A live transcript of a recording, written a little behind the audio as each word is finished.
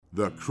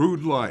The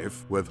Crude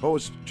Life with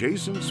host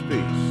Jason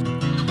Spiess.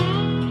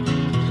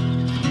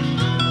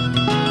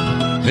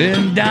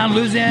 Heading down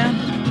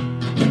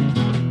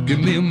Louisiana, give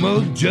me a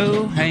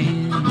mojo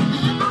hand.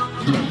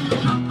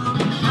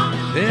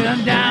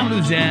 Heading down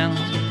Louisiana,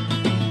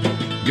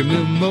 give me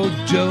a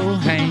mojo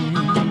hand.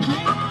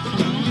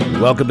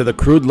 Welcome to the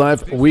Crude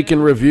Life Week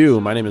in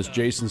Review. My name is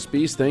Jason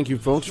Spiess. Thank you,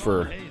 folks,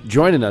 for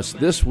joining us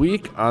this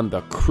week on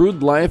the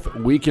Crude Life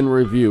Week in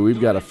Review.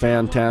 We've got a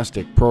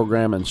fantastic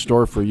program in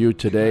store for you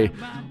today.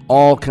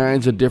 All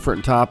kinds of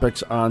different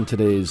topics on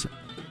today's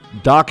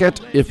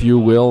docket, if you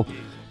will.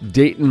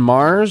 Dayton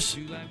Mars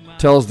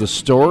tells the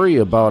story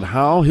about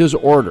how his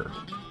order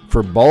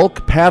for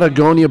bulk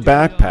Patagonia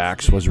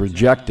backpacks was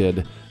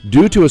rejected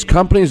due to his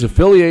company's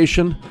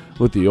affiliation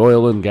with the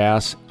oil and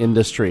gas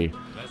industry.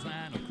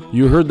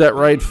 You heard that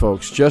right,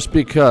 folks. Just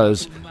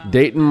because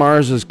Dayton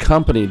Mars'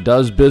 company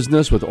does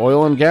business with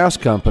oil and gas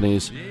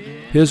companies,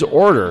 his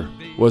order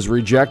was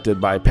rejected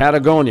by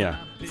Patagonia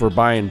for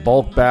buying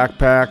bulk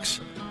backpacks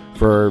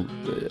for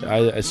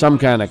some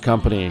kind of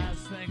company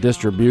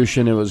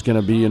distribution. It was going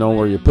to be,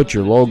 where you put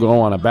your logo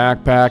on a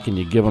backpack and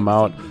you give them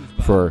out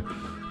for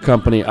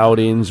company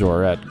outings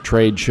or at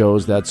trade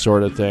shows, that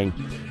sort of thing.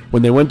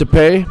 When they went to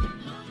pay,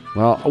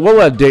 well, we'll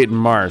let Dayton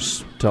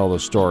Mars tell the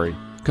story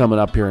coming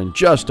up here in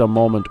just a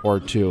moment or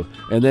two.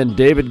 And then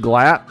David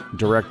Glatt,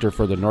 Director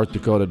for the North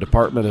Dakota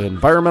Department of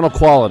Environmental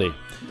Quality.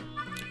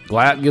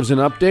 Glatt gives an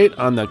update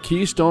on the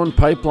Keystone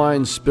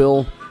pipeline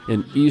spill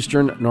in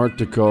eastern North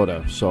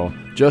Dakota. So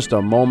just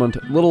a moment,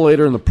 a little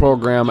later in the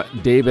program,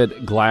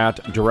 David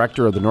Glatt,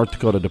 Director of the North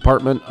Dakota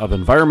Department of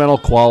Environmental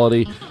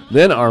Quality.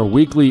 Then our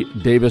weekly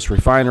Davis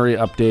Refinery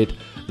update,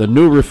 the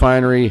new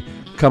refinery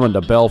coming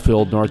to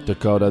Belfield, North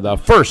Dakota, the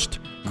first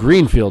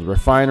greenfield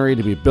refinery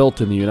to be built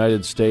in the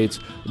United States,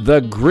 the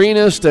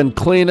greenest and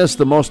cleanest,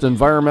 the most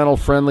environmental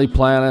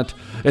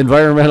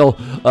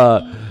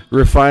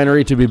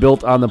refinery to be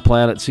built on the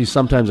planet. See,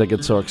 sometimes I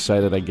get so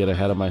excited I get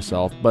ahead of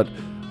myself, but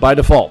by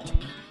default,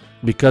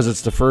 because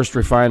it's the first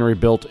refinery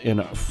built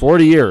in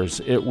 40 years,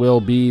 it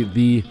will be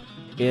the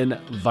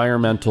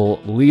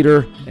environmental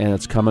leader, and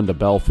it's coming to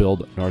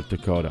Belfield, North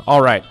Dakota.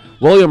 All right,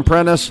 William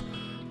Prentice,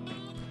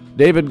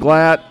 David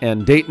Glatt,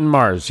 and Dayton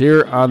Mars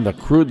here on the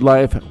Crude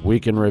Life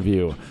Week in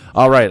Review.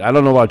 All right, I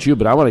don't know about you,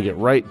 but I want to get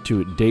right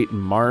to Dayton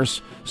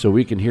Mars so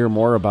we can hear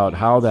more about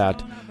how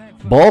that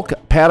bulk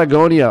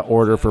Patagonia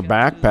order for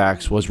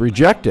backpacks was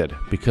rejected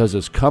because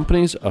his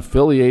company's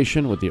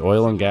affiliation with the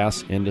oil and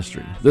gas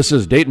industry. This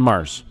is Dayton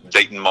Mars.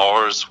 Dayton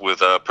Mars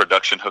with a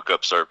production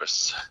hookup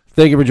service.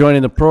 Thank you for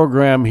joining the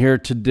program here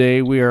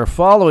today. We are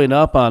following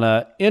up on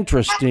an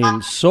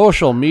interesting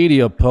social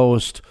media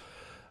post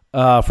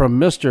from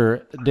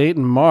Mr.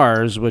 Dayton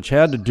Mars, which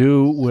had to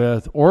do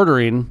with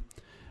ordering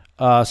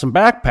some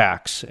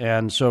backpacks.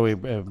 And so we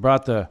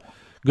brought the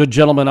good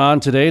gentleman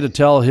on today to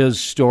tell his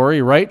story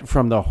right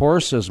from the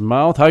horse's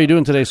mouth. How are you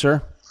doing today,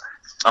 sir?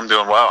 I'm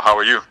doing well. How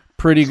are you?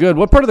 Pretty good.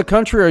 What part of the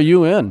country are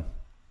you in?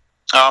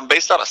 I'm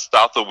based out of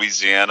South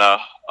Louisiana.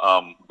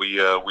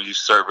 We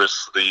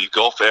service the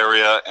Gulf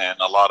area and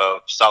a lot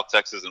of South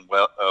Texas and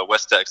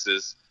West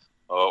Texas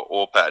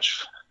oil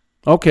patch.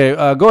 Okay,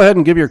 go ahead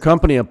and give your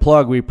company a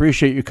plug. We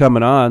appreciate you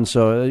coming on.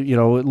 So,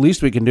 at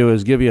least we can do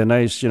is give you a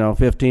nice,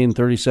 15,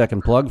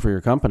 30-second plug for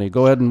your company.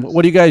 Go ahead and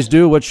what do you guys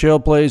do? What shale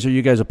plays are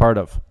you guys a part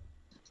of?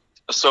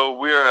 So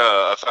we're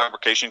a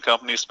fabrication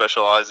company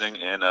specializing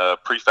in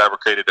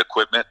prefabricated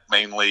equipment,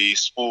 mainly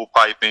spool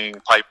piping,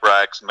 pipe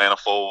racks,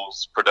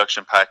 manifolds,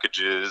 production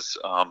packages,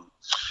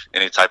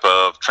 any type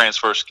of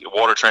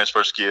water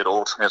transfer skid,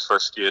 oil transfer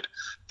skid,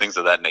 things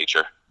of that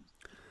nature.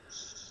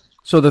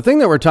 So the thing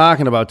that we're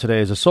talking about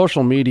today is a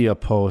social media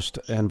post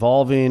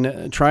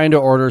involving trying to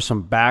order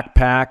some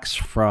backpacks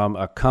from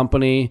a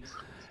company.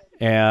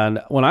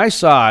 And when I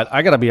saw it,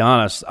 I got to be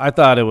honest, I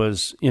thought it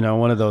was,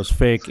 one of those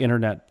fake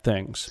internet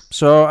things.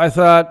 So I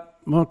thought,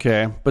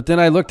 okay. But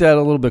then I looked at it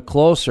a little bit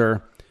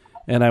closer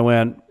and I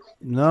went,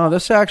 no,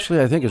 this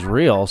actually I think is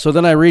real. So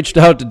then I reached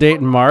out to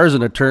Dayton Mars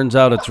and it turns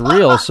out it's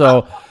real.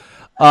 So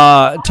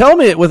tell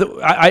me,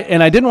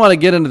 I didn't want to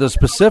get into the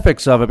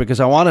specifics of it because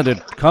I wanted to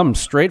come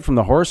straight from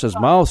the horse's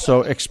mouth.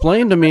 So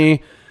explain to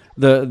me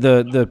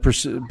the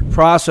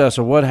process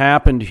of what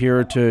happened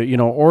here to,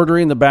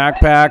 ordering the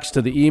backpacks,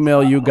 to the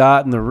email you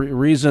got, and the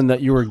reason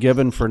that you were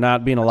given for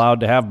not being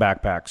allowed to have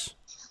backpacks.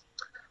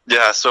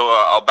 Yeah, so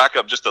I'll back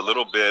up just a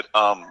little bit.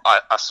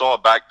 I saw a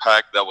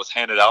backpack that was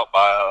handed out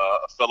by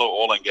a fellow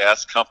oil and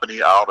gas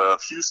company out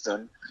of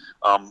Houston.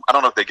 I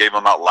don't know if they gave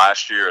them out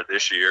last year or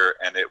this year,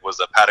 and it was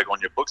a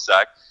Patagonia book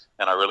sack,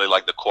 and I really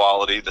liked the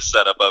quality, the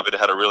setup of it. It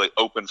had a really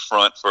open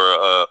front for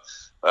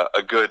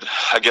a good,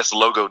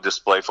 logo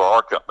display for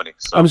our company.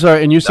 So I'm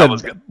sorry, and you said,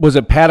 was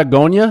it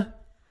Patagonia?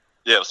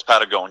 Yeah, it was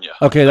Patagonia.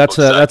 Okay, that's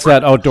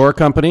that outdoor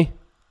company?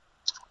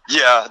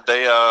 Yeah,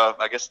 they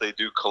I guess they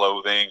do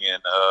clothing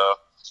and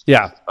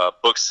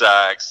book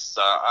sacks.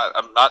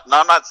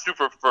 I'm not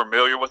super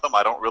familiar with them.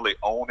 I don't really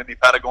own any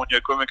Patagonia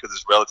equipment because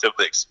it's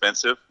relatively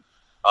expensive.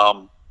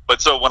 But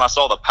so when I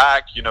saw the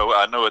pack,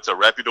 I know it's a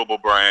reputable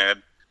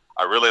brand.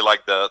 I really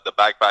liked the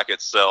backpack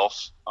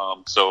itself.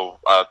 So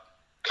I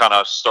kind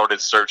of started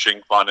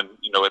searching, finding,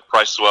 it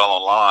priced well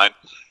online.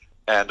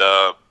 And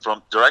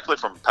directly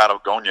from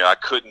Patagonia, I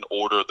couldn't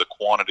order the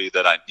quantity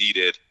that I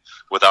needed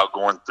without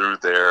going through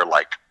their,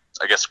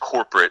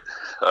 corporate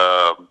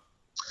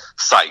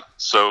site.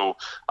 So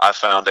I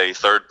found a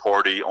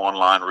third-party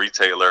online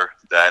retailer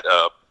that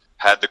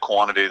had the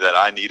quantity that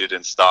I needed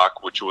in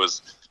stock, which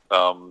was,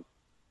 I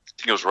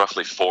think it was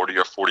roughly 40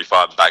 or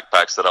 45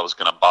 backpacks that I was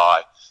going to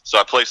buy. So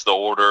I placed the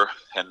order,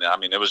 and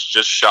it was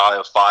just shy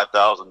of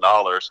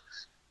 $5,000.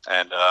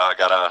 And I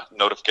got a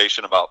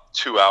notification about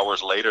 2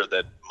 hours later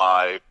that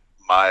my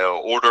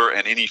order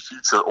and any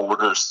future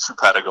orders to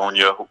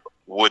Patagonia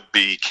would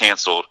be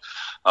canceled.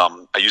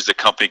 I used a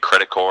company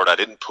credit card. I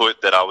didn't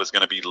put that I was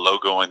going to be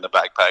logoing the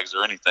backpacks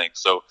or anything.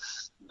 So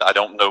I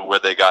don't know where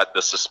they got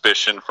the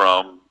suspicion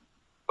from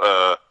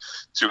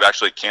to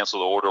actually cancel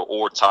the order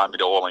or tie me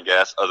to oil and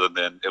gas, other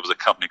than it was a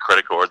company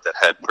credit card that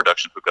had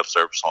production hookup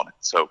service on it.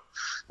 So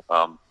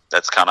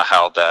that's kind of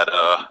how that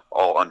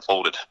all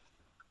unfolded.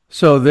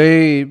 So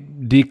they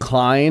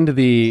declined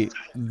the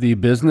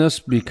business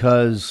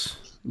because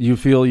you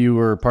feel you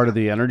were part of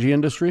the energy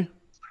industry?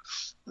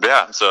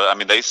 Yeah. So,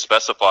 they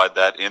specified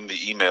that in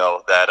the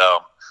email that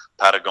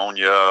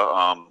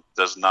Patagonia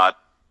does not,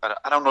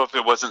 I don't know if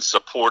it wasn't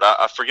support.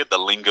 I forget the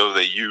lingo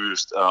they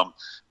used,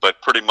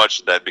 but pretty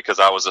much that because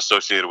I was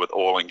associated with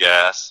oil and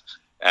gas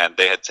and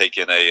they had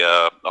taken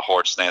a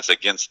hard stance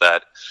against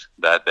that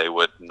they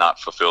would not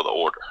fulfill the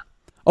order.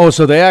 Oh,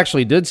 so they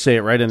actually did say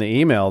it right in the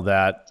email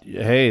that,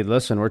 hey,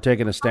 listen, we're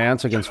taking a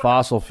stance against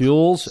fossil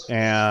fuels,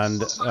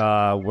 and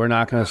we're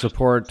not going to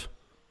support.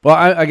 Well,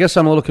 I guess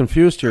I'm a little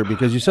confused here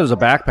because you said it was a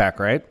backpack,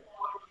 right?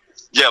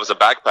 Yeah, it was a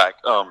backpack.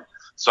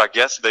 So I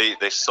guess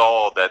they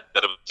saw that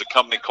it was a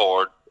company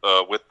card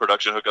with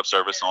production hookup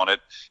service on it,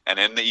 and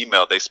in the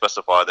email they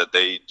specify that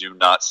they do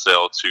not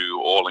sell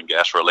to oil and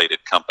gas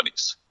related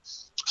companies.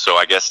 So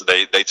I guess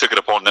they took it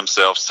upon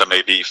themselves to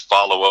maybe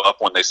follow up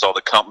when they saw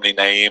the company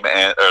name or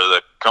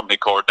the company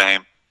card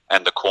name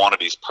and the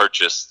quantities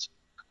purchased.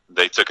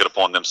 They took it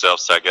upon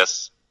themselves to, I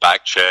guess,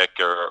 back check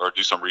or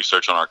do some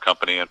research on our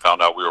company and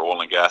found out we were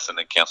oil and gas and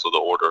then cancel the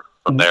order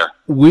from there.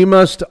 We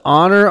must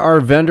honor our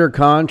vendor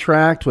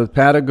contract with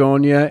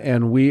Patagonia,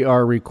 and we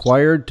are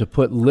required to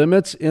put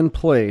limits in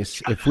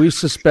place if we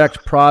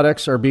suspect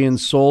products are being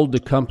sold to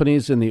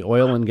companies in the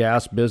oil and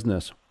gas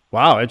business.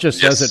 Wow, it just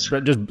says it.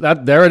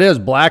 There it is,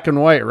 black and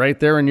white, right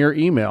there in your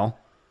email.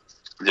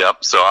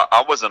 Yep. So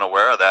I wasn't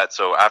aware of that.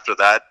 So after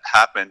that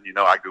happened,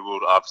 I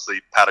Googled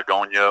obviously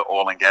Patagonia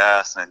oil and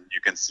gas, and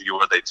you can see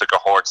where they took a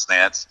hard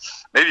stance.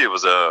 Maybe it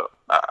was a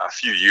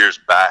few years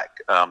back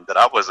that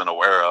I wasn't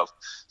aware of.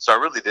 So I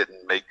really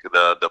didn't make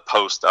the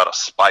post out of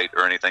spite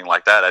or anything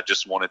like that. I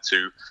just wanted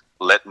to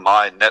let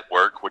my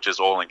network, which is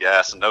oil and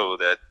gas, know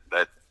that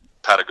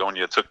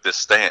Patagonia took this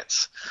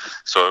stance.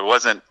 So it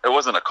wasn't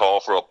a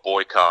call for a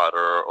boycott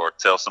or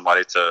tell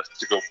somebody to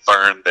go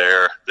burn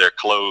their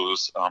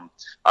clothes.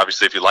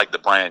 Obviously, if you like the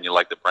brand,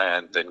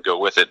 then go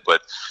with it.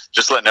 But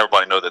just letting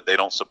everybody know that they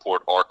don't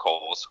support our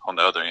calls on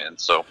the other end.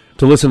 So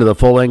to listen to the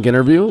full-length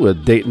interview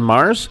with Dayton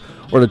Mars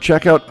or to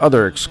check out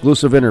other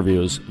exclusive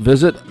interviews,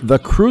 visit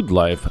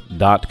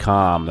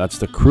thecrudelife.com. That's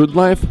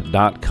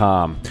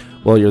thecrudelife.com.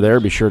 While you're there,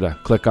 be sure to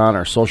click on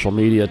our social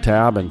media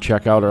tab and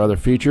check out our other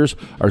features.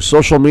 Our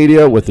social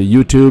media with the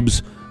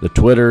YouTubes, the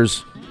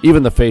Twitters,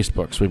 even the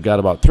Facebooks. We've got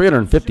about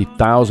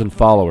 350,000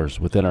 followers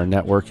within our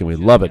network, and we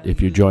love it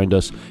if you joined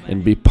us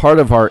and be part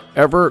of our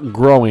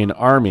ever-growing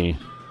army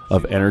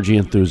of energy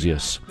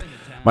enthusiasts.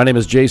 My name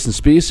is Jason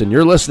Spees, and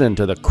you're listening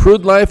to the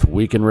Crude Life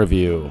Week in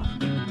Review.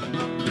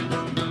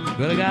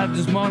 Well, I got up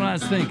this morning, I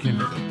was thinking,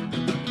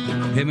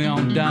 hit me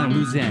on down to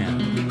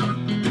Louisiana.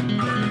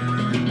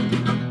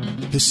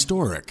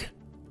 Historic,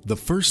 the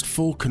first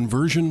full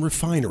conversion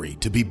refinery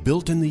to be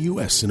built in the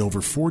U.S. in over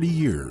 40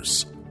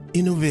 years.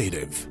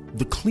 Innovative,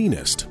 the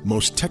cleanest,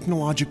 most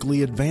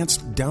technologically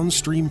advanced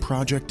downstream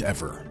project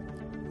ever.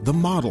 The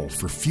model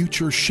for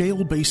future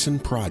shale basin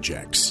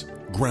projects.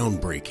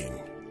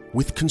 Groundbreaking,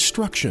 with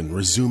construction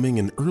resuming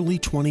in early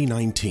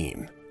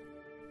 2019.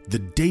 The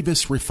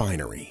Davis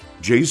Refinery.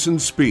 Jason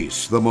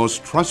Spees, the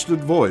most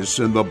trusted voice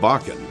in the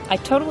Bakken. I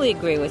totally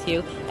agree with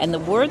you. And the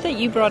word that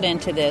you brought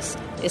into this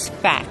is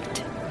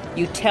fact.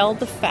 You tell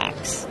the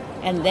facts,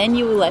 and then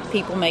you let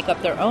people make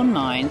up their own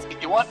minds.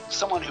 You want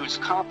someone who's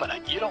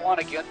competent. You don't want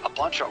to get a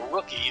bunch of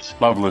rookies.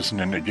 Love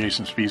listening to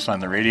Jason Spees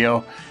on the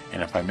radio,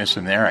 and if I miss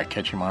him there, I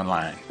catch him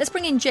online. Let's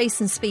bring in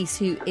Jason Spees,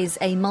 who is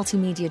a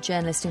multimedia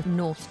journalist in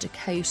North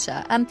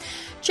Dakota.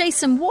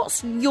 Jason,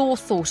 what's your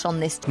thought on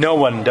this? No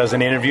one does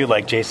an interview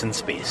like Jason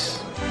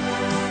Spees.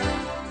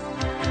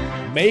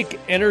 Make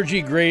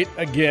energy great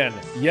again.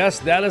 Yes,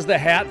 that is the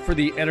hat for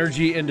the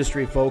energy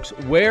industry, folks.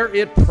 Wear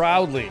it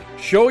proudly.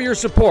 Show your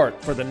support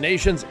for the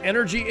nation's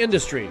energy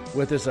industry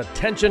with this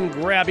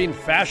attention-grabbing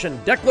fashion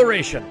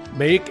declaration.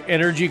 Make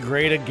energy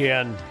great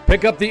again.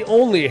 Pick up the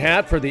only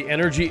hat for the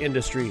energy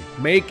industry.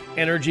 Make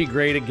energy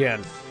great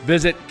again.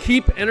 Visit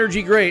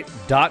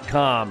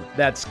keepenergygreat.com.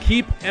 That's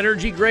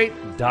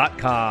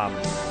keepenergygreat.com.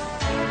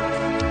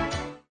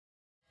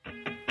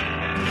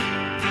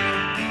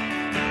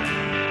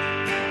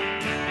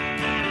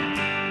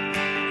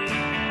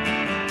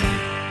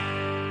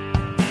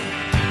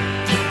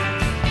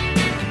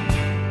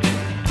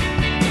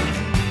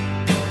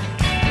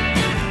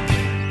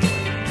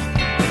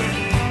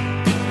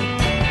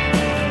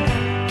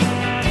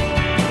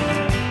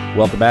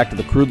 Welcome back to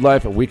the Crude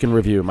Life, a week in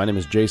review. My name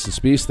is Jason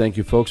Spees. Thank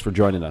you, folks, for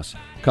joining us.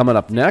 Coming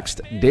up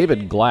next,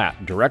 David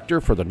Glatt, Director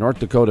for the North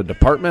Dakota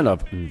Department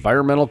of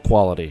Environmental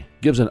Quality,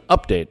 gives an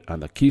update on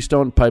the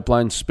Keystone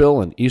pipeline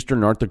spill in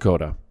eastern North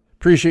Dakota.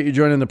 Appreciate you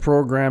joining the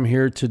program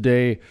here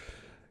today.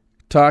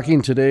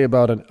 Talking today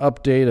about an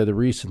update of the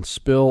recent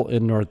spill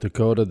in North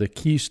Dakota. The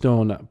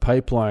Keystone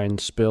pipeline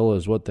spill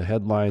is what the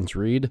headlines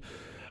read.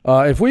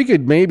 If we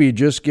could maybe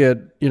just get,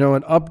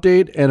 an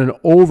update and an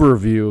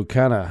overview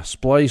kind of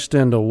spliced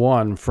into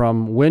one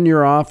from when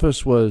your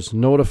office was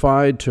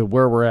notified to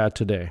where we're at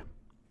today.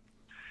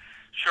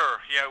 Sure.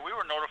 Yeah, we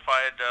were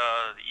notified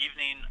the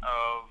evening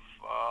of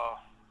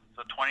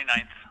the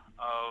 29th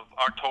of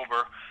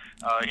October,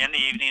 in the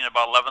evening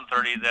about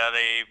 11:30, that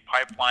a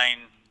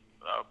pipeline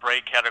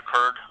break had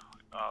occurred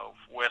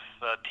with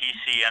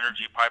TC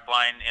Energy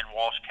Pipeline in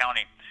Walsh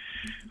County.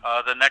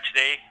 The next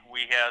day,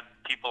 we had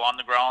people on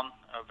the ground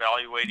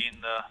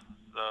evaluating the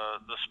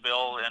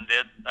spill and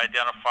did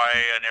identify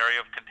an area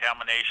of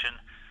contamination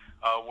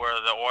where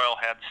the oil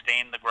had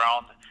stained the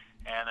ground,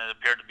 and it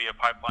appeared to be a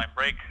pipeline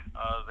break.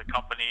 The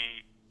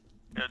company,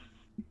 the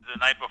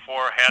night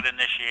before, had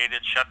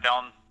initiated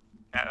shutdown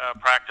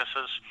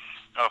practices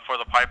for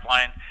the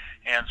pipeline,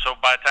 and so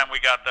by the time we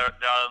got to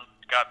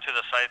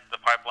the site, the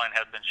pipeline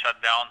had been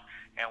shut down,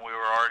 and we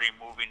were already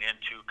moving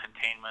into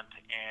containment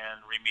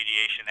and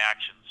remediation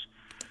actions.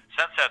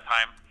 Since that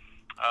time,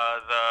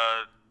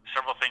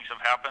 several things have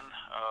happened.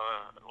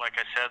 Like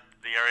I said,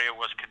 the area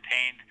was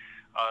contained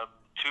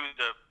to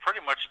pretty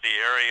much the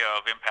area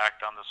of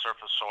impact on the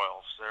surface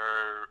soils.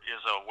 There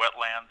is a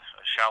wetland,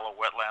 a shallow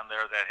wetland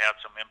there that had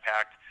some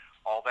impact.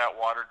 All that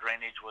water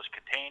drainage was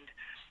contained,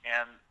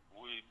 and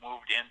we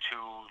moved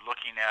into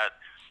looking at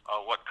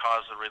what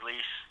caused the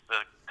release.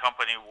 The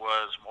company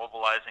was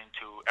mobilizing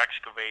to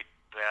excavate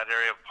that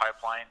area of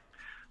pipeline.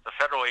 The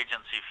federal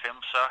agency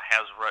PHMSA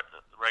has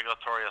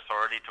regulatory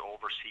authority to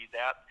oversee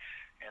that,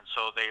 and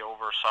so they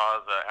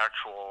oversaw the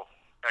actual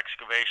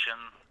excavation,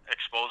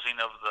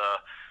 exposing of the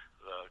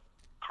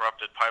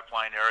corrupted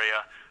pipeline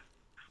area,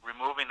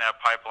 removing that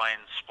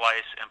pipeline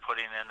splice, and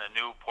putting in a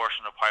new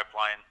portion of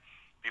pipeline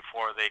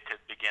before they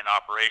could begin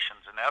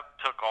operations. And that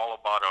took all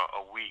about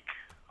a week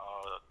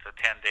to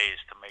 10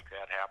 days to make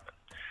that happen.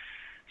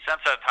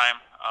 Since that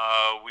time,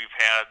 we've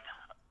had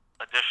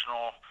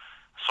additional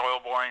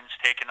soil borings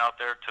taken out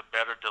there to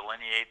better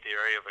delineate the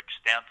area of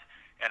extent.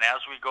 And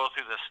as we go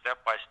through this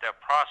step-by-step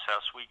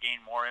process, we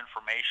gain more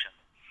information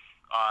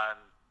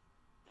on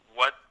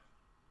what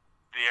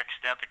the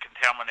extent of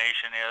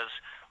contamination is,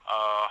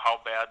 how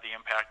bad the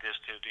impact is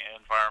to the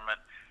environment,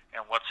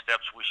 and what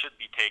steps we should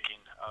be taking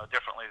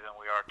differently than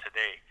we are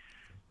today.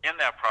 In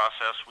that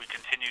process, we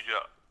continue to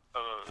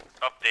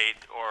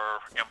update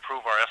or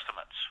improve our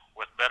estimates.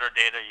 With better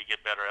data, you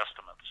get better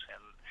estimates. And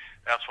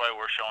that's why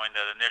we're showing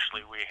that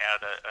initially we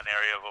had an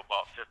area of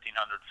about 1,500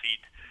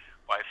 feet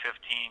by 15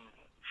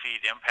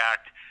 feet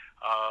impact,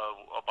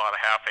 about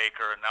a half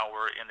acre, and now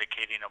we're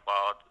indicating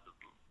about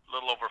a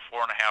little over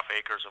 4.5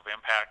 acres of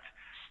impact.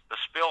 The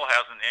spill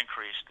hasn't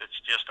increased, it's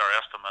just our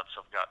estimates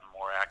have gotten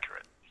more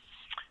accurate.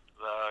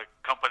 The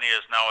company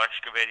is now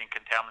excavating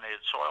contaminated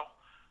soil.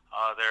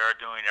 They are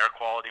doing air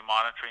quality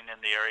monitoring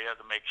in the area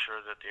to make sure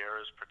that the air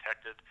is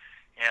protected,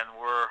 and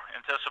we're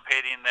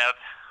anticipating that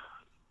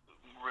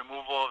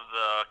removal of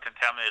the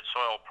contaminated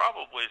soil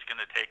probably is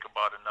going to take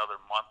about another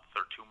month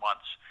or 2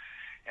 months,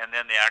 and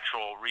then the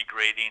actual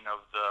regrading of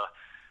the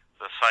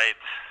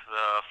site,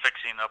 the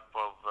fixing up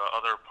of the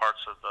other parts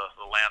of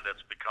the land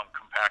that's become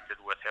compacted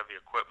with heavy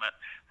equipment,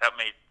 that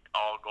may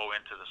all go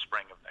into the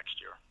spring of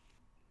next year.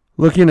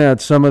 Looking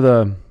at some of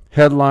the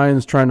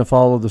headlines, trying to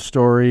follow the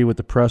story with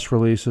the press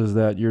releases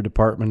that your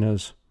department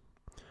has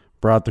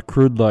brought to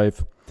Crude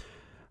Life,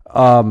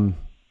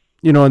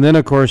 and then,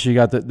 of course, you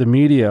got the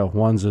media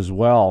ones as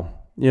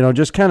well.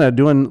 Just kind of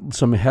doing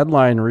some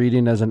headline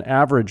reading as an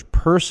average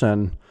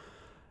person.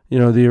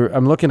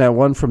 I'm looking at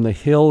one from The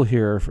Hill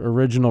here,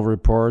 original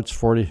reports,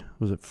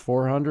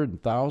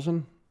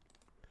 400,000?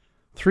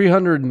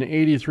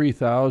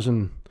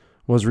 383,000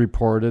 was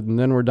reported, and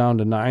then we're down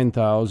to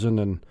 9,000,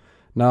 and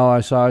now I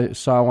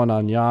saw one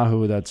on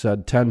Yahoo that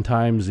said 10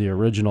 times the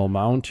original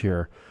amount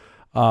here.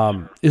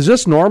 Is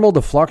this normal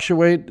to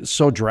fluctuate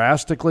so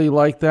drastically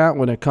like that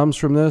when it comes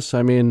from this?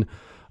 I mean,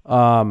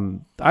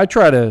 I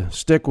try to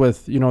stick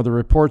with, the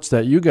reports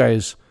that you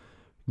guys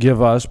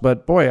give us,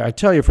 but boy, I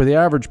tell you, for the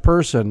average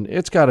person,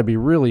 it's got to be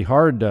really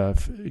hard to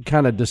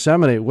kind of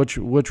disseminate which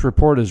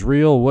report is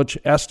real, which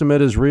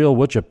estimate is real,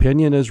 which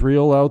opinion is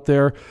real out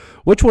there.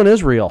 Which one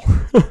is real? Yeah,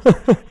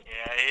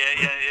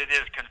 it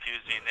is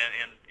confusing,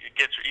 and it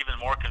gets even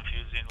more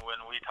confusing when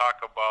we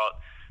talk about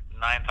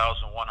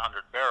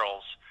 9,100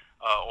 barrels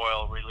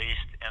oil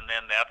released, and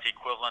then that's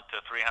equivalent to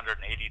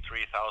 383,000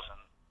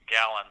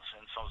 gallons.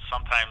 And so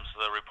sometimes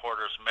the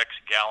reporters mix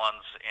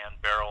gallons and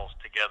barrels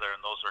together, and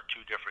those are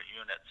two different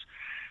units.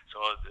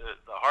 So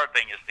the hard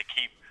thing is to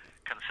keep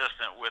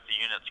consistent with the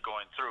units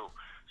going through.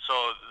 So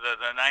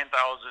the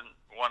 9,100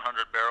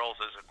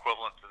 barrels is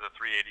equivalent to the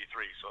 383,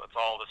 so it's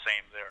all the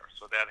same there.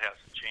 So that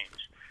hasn't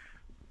changed.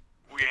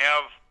 We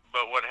have,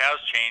 but what has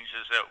changed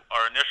is that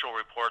our initial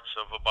reports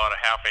of about a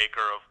half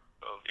acre of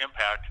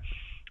impact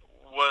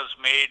was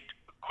made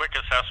quick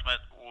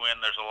assessment when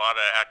there's a lot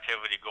of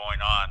activity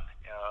going on.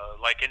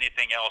 Like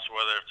anything else,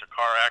 whether it's a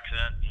car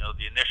accident,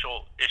 the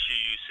initial issue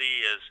you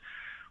see is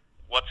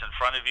what's in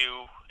front of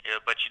you,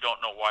 but you don't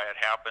know why it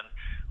happened,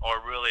 or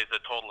really the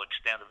total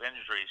extent of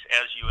injuries.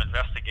 As you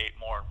investigate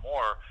more and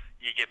more,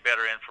 you get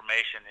better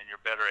information and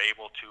you're better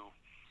able to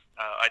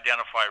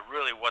identify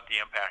really what the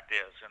impact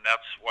is, and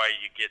that's why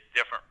you get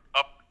different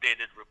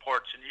updated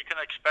reports, and you can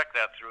expect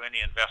that through any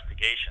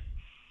investigation.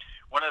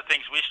 One of the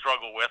things we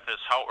struggle with is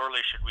how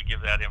early should we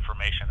give that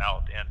information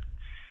out, and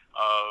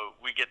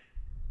we get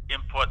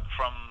input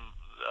from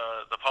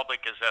the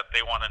public is that they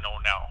want to know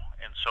now,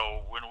 and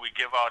so when we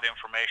give out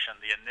information,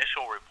 the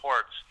initial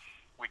reports,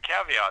 we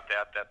caveat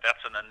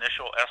that's an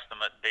initial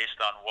estimate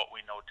based on what we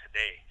know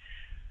today.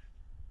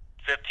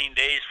 15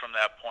 days from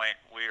that point,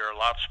 we are a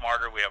lot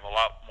smarter. We have a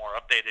lot more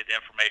updated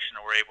information,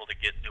 and we're able to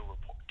give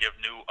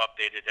new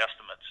updated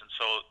estimates. And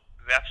so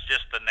that's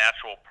just the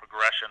natural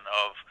progression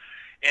of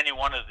any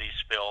one of these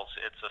spills.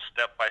 It's a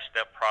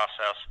step-by-step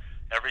process.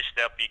 Every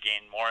step you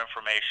gain more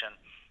information,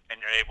 and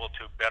you're able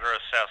to better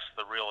assess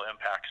the real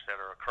impacts that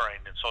are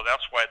occurring. And so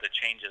that's why the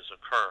changes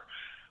occur.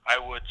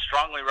 I would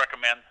strongly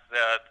recommend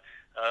that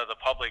the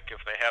public,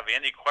 if they have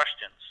any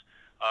questions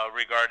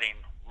regarding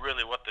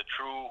really what the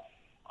true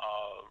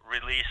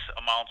release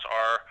amounts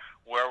are,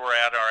 where we're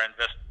at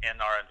in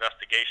our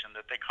investigation,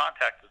 that they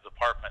contact the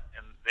department,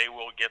 and they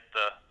will get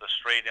the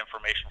straight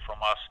information from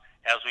us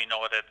as we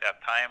know it at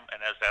that time,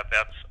 and as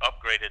that's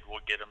upgraded,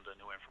 we'll get them the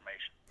new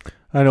information.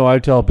 I know I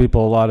tell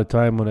people a lot of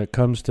time when it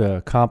comes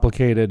to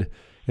complicated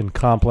and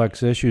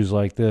complex issues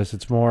like this,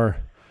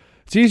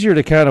 it's easier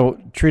to kind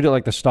of treat it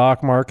like the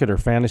stock market or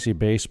fantasy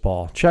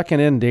baseball. Checking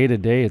in day to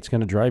day, it's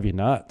going to drive you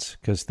nuts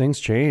because things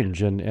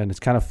change and it's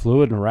kind of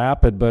fluid and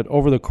rapid. But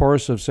over the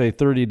course of, say,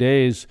 30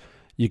 days,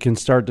 you can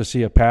start to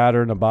see a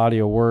pattern, a body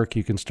of work.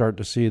 You can start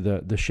to see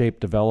the shape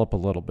develop a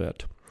little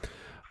bit.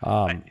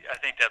 I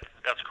think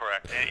that's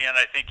correct. And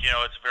I think,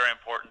 it's very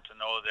important to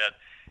know that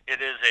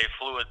it is a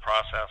fluid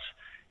process,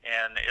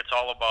 and it's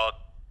all about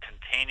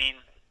containing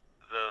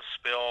the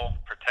spill,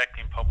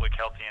 protecting public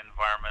health and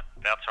environment.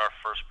 That's our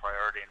first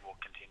priority, and we'll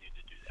continue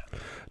to do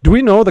that. Do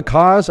we know the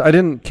cause? I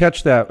didn't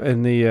catch that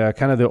in the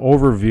kind of the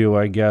overview,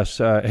 I guess.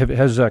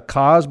 Has a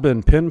cause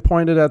been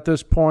pinpointed at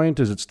this point?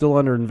 Is it still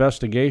under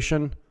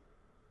investigation?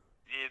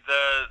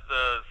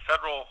 The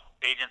federal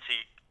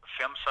agency,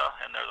 PHMSA,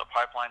 and they're the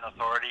pipeline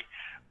authority,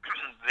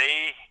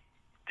 they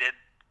did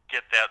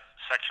get that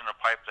section of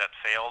pipe that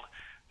failed.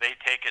 They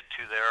take it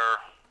to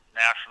their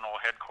national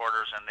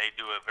headquarters, and they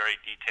do a very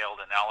detailed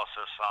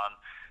analysis on,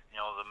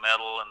 the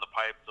metal and the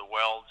pipe, the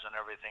welds, and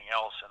everything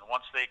else. And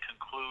once they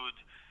conclude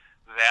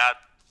that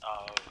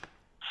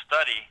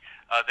study,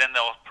 then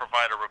they'll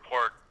provide a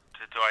report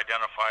to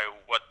identify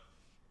what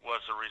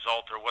was the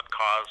result or what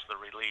caused the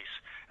release.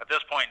 At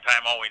this point in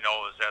time, all we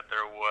know is that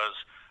there was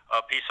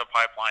a piece of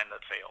pipeline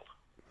that failed,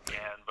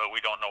 but we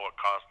don't know what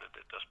caused it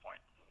at this point.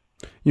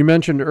 You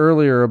mentioned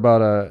earlier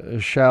about a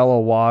shallow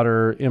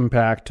water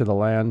impact to the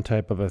land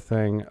type of a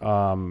thing.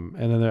 And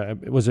then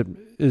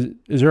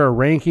is there a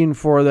ranking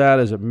for that?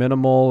 Is it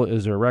minimal?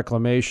 Is there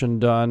reclamation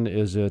done?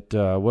 Is it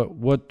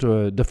what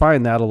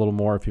define that a little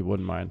more if you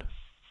wouldn't mind?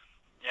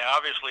 Yeah,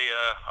 obviously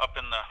up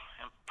in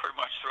pretty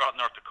much throughout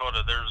North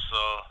Dakota, there's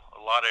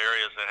a lot of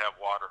areas that have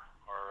water,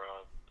 or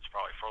it's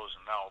probably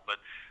frozen now,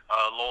 but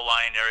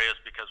low-lying areas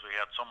because we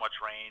had so much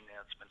rain and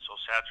it's been so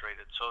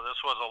saturated. So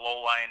this was a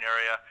low-lying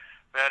area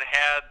that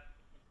had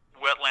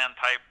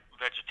wetland-type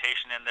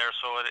vegetation in there,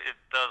 so it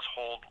does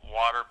hold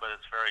water, but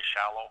it's very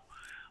shallow.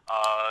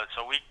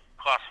 So we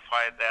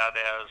classified that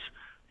as,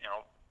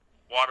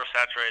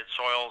 water-saturated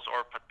soils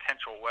or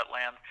potential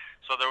wetland.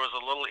 So there was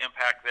a little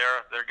impact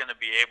there. They're going to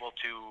be able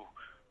to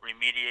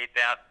remediate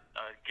that,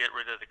 get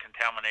rid of the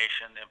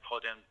contamination, and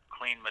put in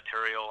clean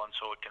material, and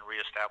so it can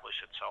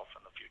reestablish itself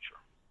in the future.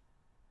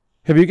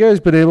 Have you guys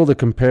been able to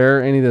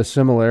compare any of the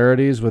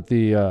similarities with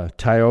the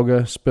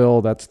Tioga spill?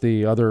 That's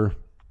the other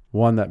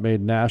one that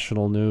made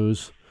national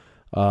news.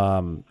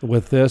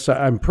 With this,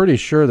 I'm pretty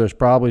sure there's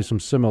probably some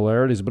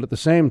similarities, but at the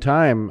same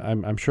time,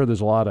 I'm sure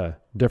there's a lot of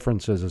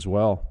differences as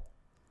well.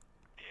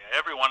 Yeah,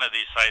 every one of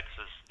these sites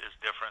is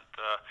different.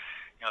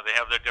 They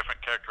have their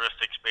different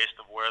characteristics based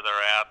on where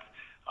they're at,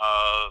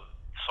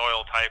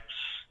 soil types,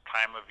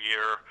 time of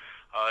year.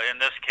 In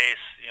this case,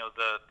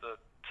 the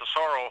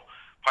Tesoro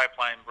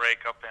pipeline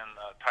break up in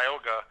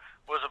Tioga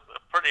was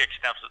a pretty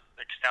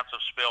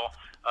extensive spill.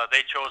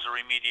 They chose a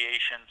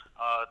remediation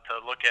to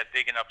look at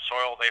digging up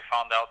soil. They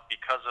found out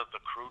because of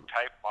the crude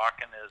type,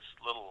 Bakken is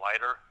a little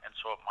lighter, and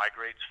so it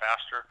migrates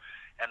faster.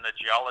 And the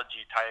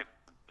geology type,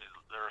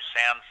 there are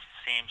sand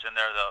seams in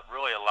there that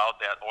really allowed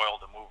that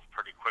oil to move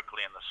pretty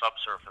quickly in the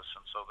subsurface,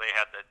 and so they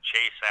had to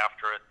chase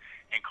after it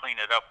and clean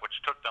it up, which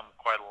took them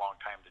quite a long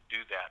time to do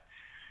that.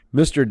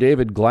 Mr.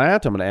 David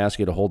Glatt, I'm going to ask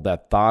you to hold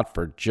that thought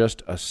for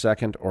just a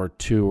second or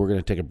two. We're going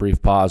to take a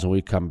brief pause. When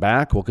we come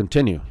back, we'll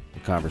continue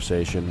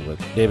conversation with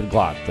David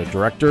Glott, the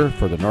Director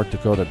for the North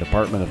Dakota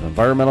Department of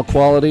Environmental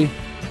Quality,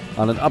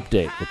 on an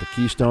update with the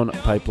Keystone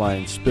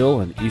pipeline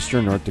spill in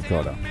eastern North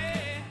Dakota.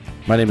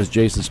 My name is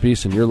Jason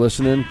Spiess, and you're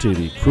listening to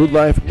the Crude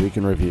Life Week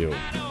in Review.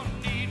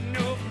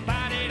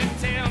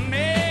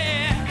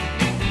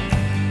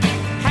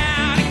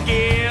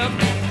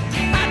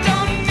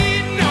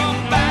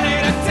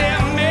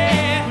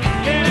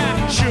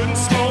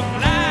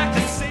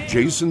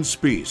 Jason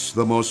Spiess,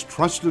 the most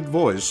trusted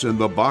voice in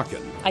the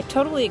Bakken. I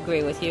totally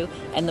agree with you,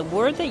 and the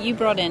word that you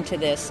brought into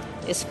this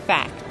is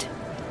fact.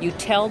 You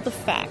tell the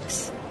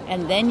facts,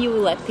 and then you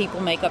let people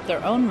make up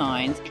their own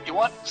minds. You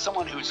want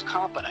someone who's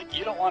competent.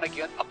 You don't want to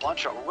get a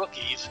bunch of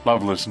rookies.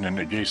 Love listening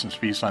to Jason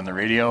Spiess on the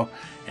radio,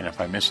 and if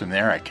I miss him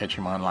there, I catch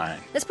him online.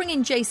 Let's bring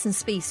in Jason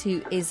Spiess,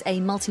 who is a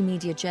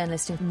multimedia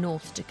journalist in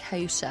North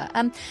Dakota.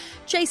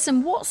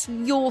 Jason, what's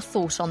your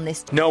thought on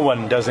this? No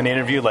one does an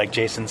interview like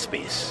Jason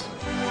Spiess.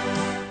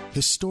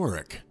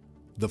 Historic.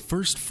 The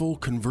first full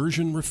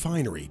conversion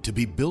refinery to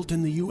be built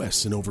in the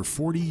U.S. in over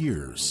 40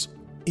 years.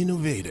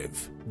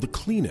 Innovative. The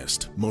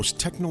cleanest, most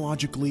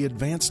technologically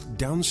advanced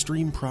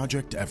downstream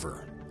project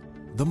ever.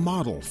 The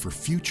model for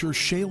future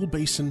shale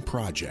basin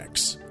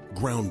projects.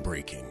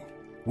 Groundbreaking.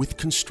 With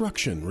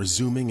construction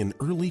resuming in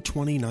early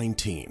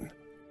 2019.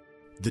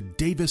 The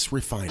Davis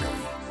Refinery.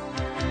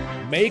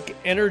 Make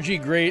energy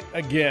great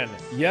again.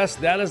 Yes,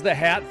 that is the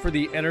hat for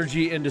the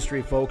energy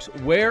industry, folks.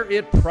 Wear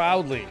it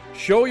proudly.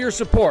 Show your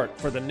support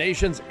for the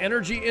nation's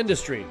energy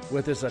industry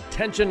with this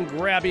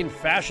attention-grabbing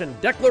fashion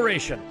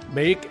declaration.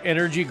 Make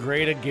energy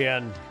great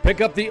again.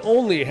 Pick up the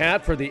only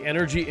hat for the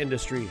energy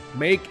industry.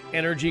 Make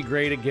energy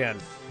great again.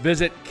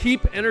 Visit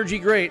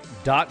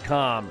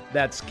keepenergygreat.com.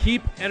 That's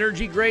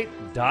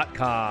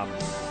keepenergygreat.com.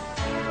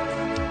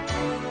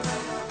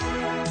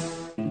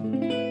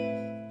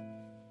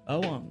 A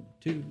 1,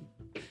 2.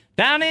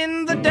 Down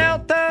in the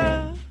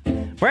Delta,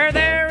 where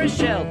there is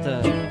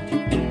shelter,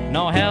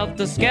 no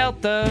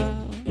helter-skelter,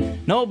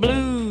 no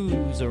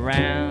blues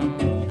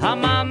around.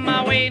 I'm on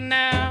my way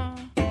now,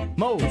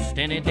 most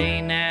any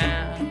day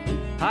now,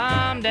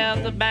 I'm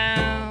Delta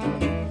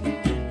bound.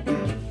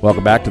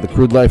 Welcome back to the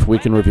Crude Life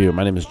Week in Review.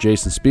 My name is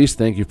Jason Spiess.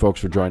 Thank you,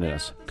 folks, for joining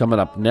us. Coming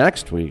up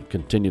next, we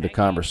continue the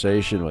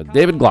conversation with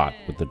David Glott,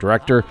 with the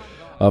Director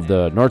of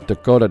the North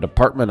Dakota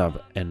Department of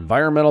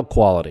Environmental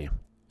Quality,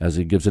 as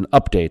he gives an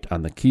update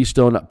on the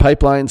Keystone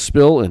pipeline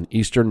spill in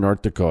eastern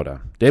North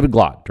Dakota. David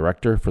Glott,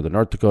 Director for the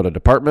North Dakota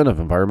Department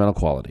of Environmental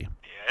Quality.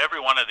 Yeah, every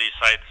one of these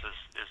sites is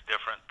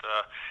different.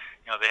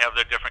 They have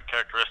their different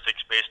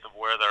characteristics based on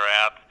where they're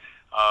at,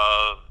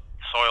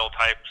 soil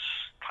types,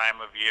 time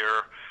of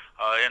year.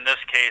 In this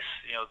case,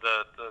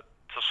 the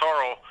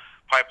Tesoro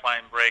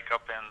pipeline break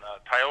up in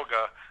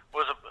Tioga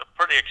was a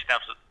pretty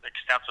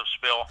extensive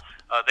spill.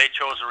 They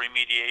chose a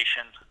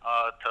remediation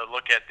to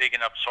look at digging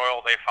up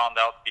soil. They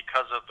found out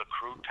because of the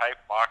crude type,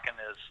 Bakken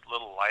is a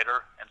little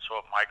lighter, and so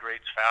it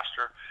migrates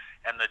faster.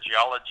 And the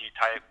geology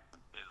type,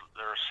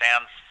 there are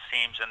sand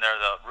seams in there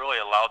that really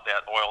allowed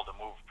that oil to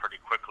move pretty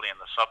quickly in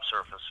the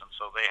subsurface. And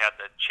so they had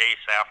to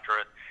chase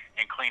after it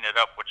and clean it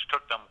up, which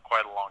took them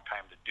quite a long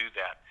time to do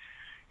that.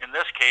 In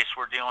this case,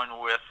 we're dealing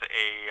with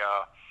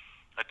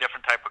a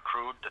different type of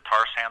crude, the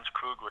tar sands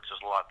crude, which is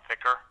a lot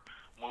thicker,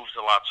 moves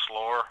a lot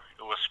slower.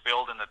 It was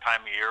spilled in the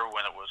time of year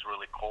when it was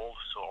really cold,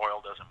 so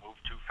oil doesn't move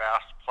too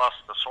fast. Plus,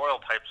 the soil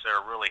types there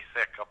are really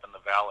thick up in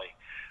the valley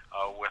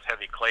with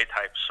heavy clay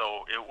types,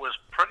 so it was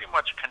pretty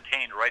much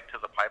contained right to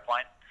the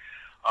pipeline.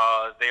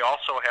 They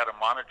also had a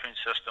monitoring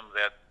system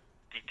that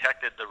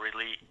detected the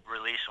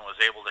release and was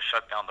able to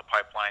shut down the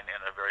pipeline in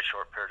a very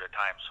short period of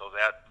time, so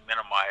that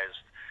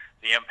minimized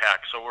the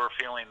impact. So we're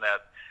feeling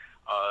that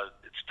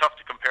it's tough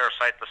to compare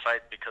site to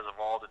site because of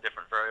all the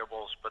different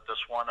variables, but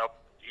this one up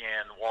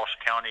in Walsh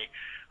County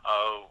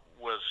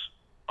was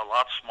a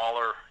lot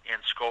smaller in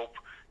scope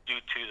due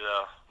to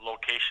the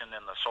location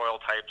and the soil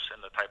types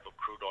and the type of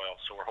crude oil.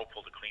 So we're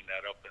hopeful to clean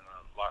that up in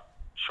a lot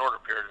shorter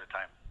period of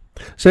time.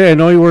 Say, I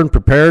know you weren't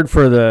prepared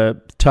for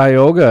the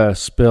Tioga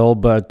spill,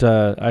 but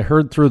I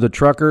heard through the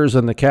truckers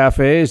and the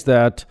cafes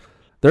that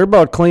they're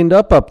about cleaned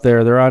up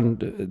there.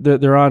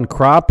 They're on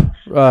crop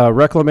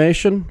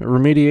reclamation,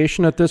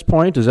 remediation at this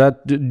point. Is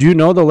that? Do you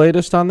know the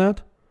latest on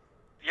that?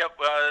 Yep.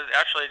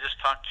 Actually, I just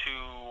talked to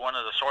one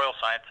of the soil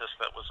scientists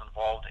that was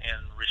involved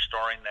in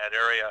restoring that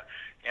area,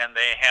 and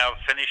they have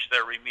finished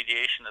their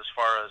remediation as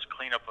far as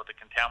cleanup of the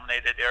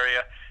contaminated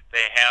area.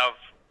 They have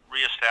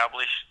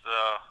reestablished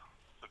the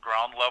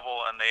ground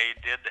level, and they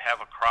did have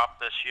a crop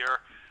this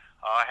year.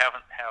 I have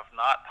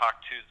not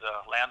talked to the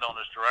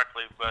landowners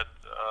directly, but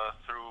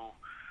through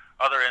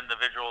other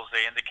individuals,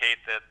 they indicate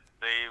that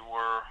they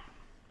were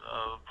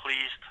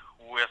pleased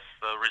with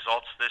the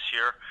results this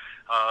year.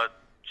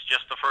 It's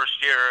just the first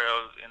year,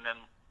 and then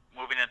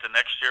moving into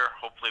next year,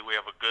 hopefully we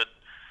have a good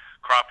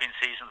cropping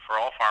season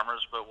for all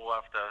farmers, but we'll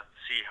have to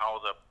see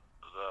how the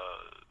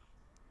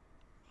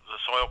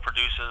soil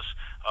produces,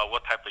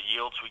 what type of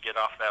yields we get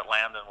off that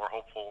land, and we're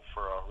hopeful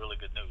for really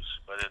good news.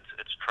 But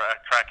it's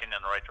tracking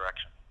in the right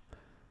direction.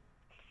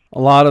 A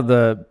lot of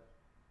the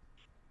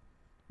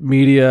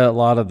media, a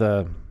lot of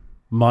the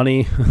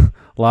money,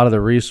 a lot of the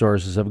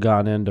resources have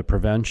gone into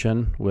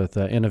prevention with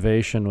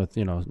innovation, with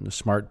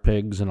smart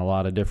pigs and a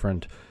lot of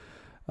different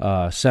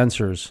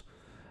sensors.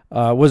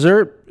 Was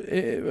there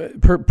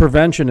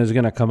prevention is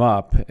going to come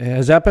up?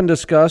 Has that been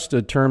discussed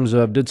in terms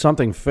of did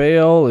something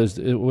fail? Was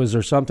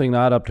there something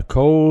not up to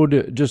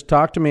code? Just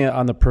talk to me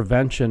on the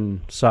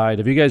prevention side.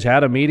 Have you guys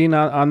had a meeting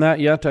on that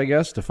yet? I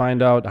guess to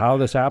find out how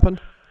this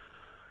happened.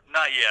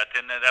 Not yet,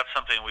 and that's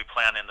something we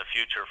plan in the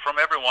future. From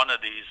every one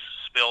of these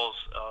spills,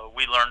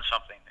 we learn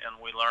something, and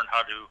we learn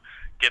how to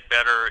get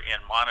better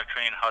in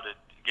monitoring, how to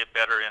get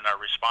better in our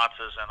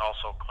responses, and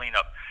also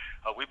cleanup.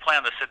 We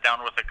plan to sit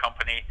down with the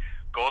company,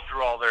 go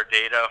through all their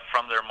data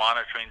from their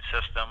monitoring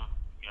system.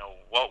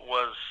 What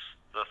was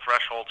the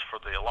thresholds for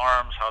the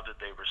alarms? How did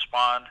they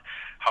respond?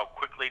 How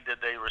quickly did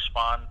they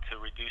respond to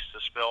reduce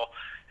the spill?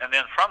 And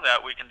then from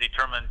that, we can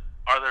determine,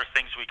 are there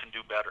things we can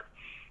do better?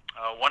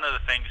 One of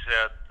the things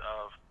that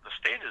the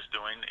state is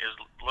doing is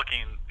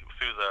looking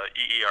through the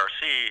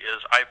EERC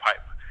is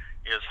iPipe,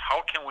 is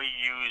how can we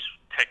use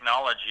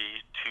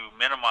technology to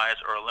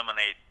minimize or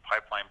eliminate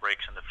pipeline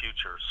breaks in the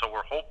future. So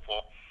we're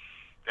hopeful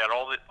that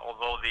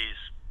although these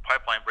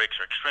pipeline breaks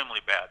are extremely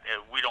bad,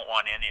 we don't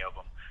want any of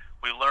them.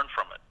 We learn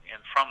from it,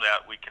 and from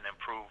that we can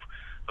improve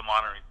the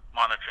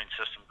monitoring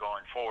system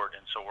going forward.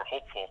 And so we're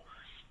hopeful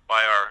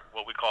by our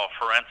what we call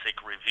forensic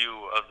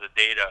review of the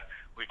data,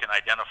 we can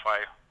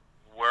identify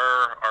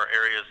where are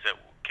areas that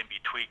can be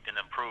tweaked and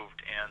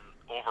improved, and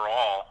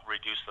overall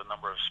reduce the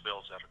number of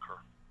spills that occur.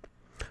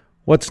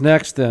 What's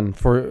next then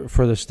for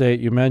the state?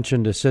 You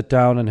mentioned to sit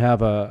down and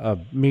have a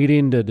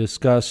meeting to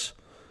discuss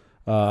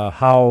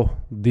how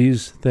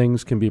these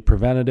things can be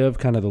preventative,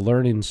 kind of the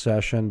learning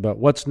session. But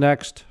what's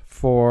next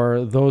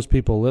for those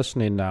people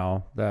listening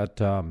now that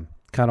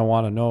kind of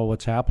want to know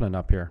what's happening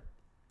up here?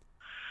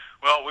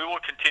 Well, we will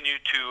continue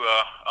to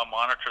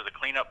monitor the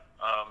cleanup,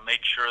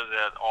 make sure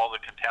that all the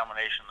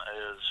contamination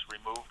is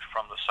removed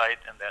from the site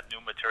and that new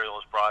material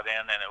is brought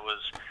in and it was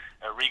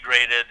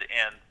regraded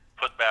and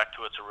put back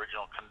to its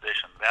original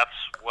condition. That's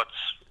what's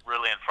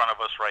really in front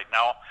of us right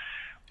now.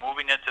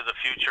 Moving into the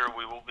future,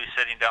 we will be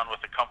sitting down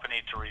with the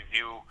company to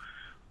review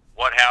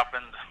what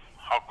happened,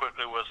 how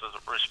quickly was the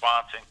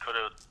response, and could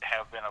it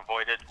have been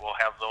avoided. We'll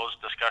have those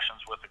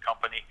discussions with the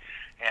company,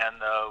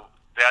 and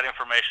that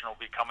information will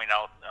be coming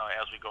out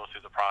as we go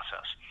through the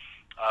process.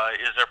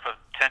 Is there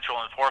potential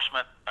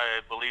enforcement? I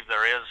believe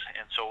there is,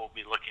 and so we'll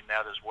be looking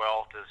at that as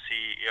well to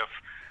see if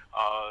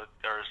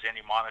there's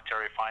any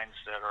monetary fines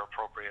that are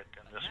appropriate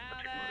in this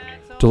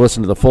particular case. To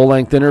listen to the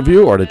full-length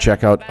interview or to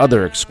check out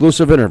other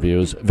exclusive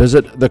interviews,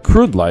 visit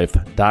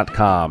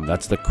thecrudelife.com.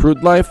 That's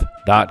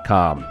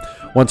thecrudelife.com.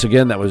 Once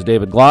again, that was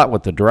David Glott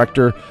with the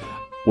director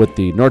with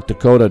the North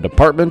Dakota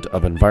Department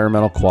of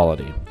Environmental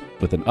Quality,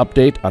 with an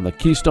update on the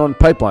Keystone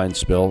pipeline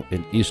spill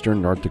in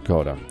eastern North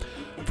Dakota.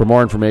 For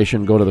more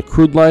information, go to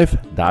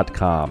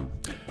thecrudelife.com.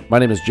 My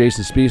name is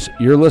Jason Spees.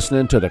 You're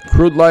listening to the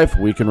Crude Life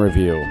Week in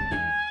Review.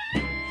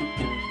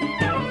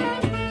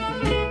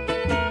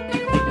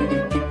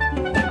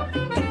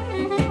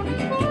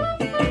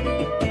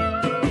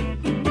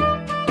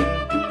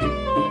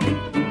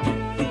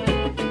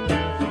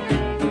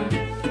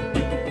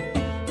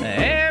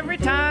 Every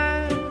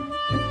time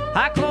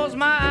I close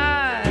my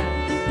eyes,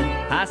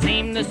 I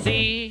seem to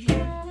see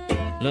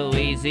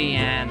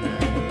Louisiana.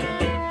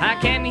 I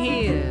can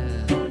hear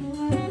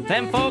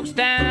them folks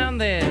down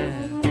there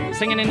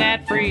singing in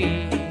that free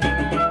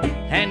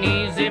and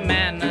easy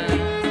manner.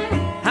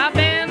 I've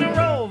been a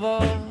rover,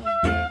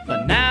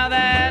 but now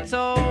that's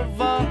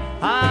over,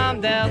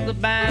 I'm Delta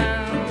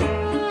bound.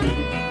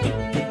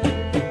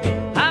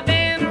 I've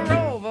been a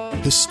rover.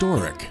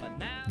 Historic.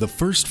 The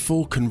first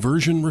full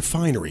conversion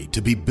refinery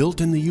to be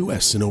built in the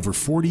U.S. in over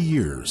 40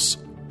 years.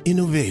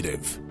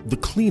 Innovative. The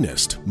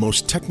cleanest,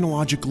 most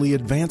technologically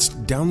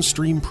advanced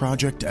downstream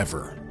project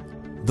ever.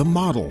 The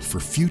model for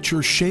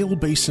future shale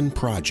basin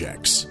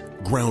projects.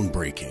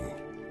 Groundbreaking.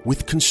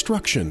 With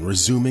construction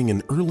resuming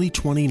in early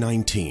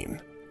 2019.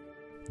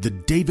 The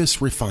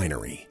Davis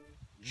Refinery.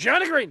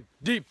 Johnny Green,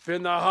 deep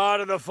in the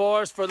heart of the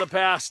forest for the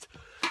past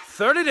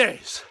 30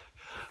 days.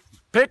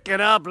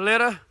 Picking up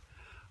litter,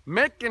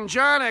 making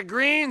Johnny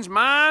Green's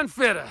mind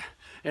fitter.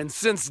 And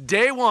since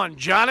day one,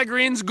 Johnny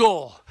Green's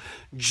goal,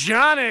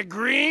 Johnny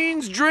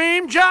Green's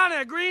dream,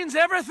 Johnny Green's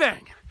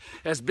everything,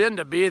 has been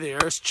to be the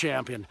Earth's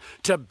champion,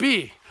 to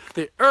be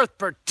the Earth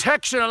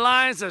Protection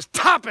Alliance's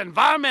top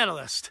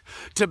environmentalist,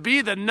 to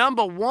be the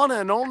number one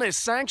and only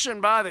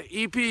sanctioned by the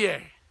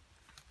EPA.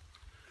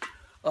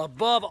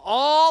 Above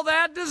all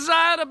that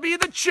desire to be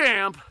the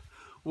champ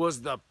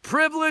was the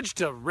privilege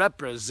to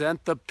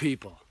represent the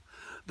people,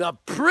 the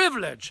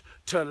privilege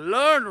to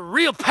learn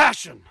real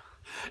passion,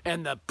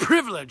 and the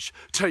privilege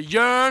to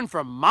yearn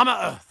for Mama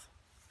Earth.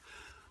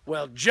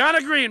 Well,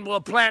 Johnny Green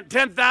will plant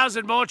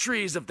 10,000 more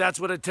trees if that's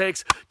what it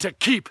takes to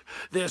keep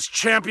this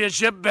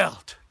championship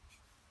belt.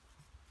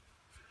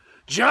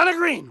 Johnny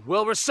Green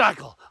will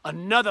recycle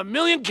another 1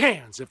 million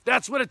cans if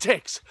that's what it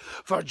takes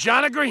for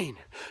Johnny Green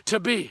to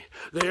be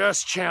the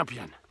Earth's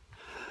champion.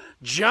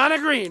 Johnny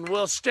Green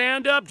will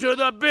stand up to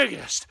the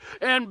biggest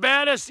and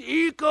baddest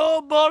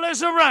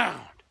eco-bullies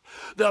around.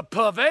 The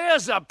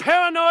purveyors of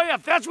paranoia,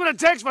 if that's what it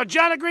takes for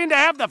Johnny Green to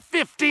have the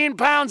 15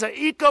 pounds of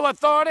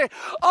eco-authority.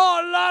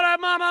 Oh, Lord,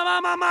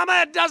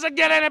 mama, it doesn't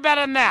get any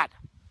better than that.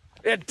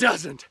 It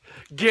doesn't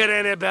get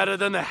any better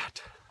than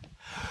that.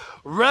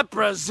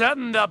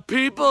 Representing the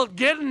people,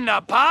 getting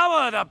the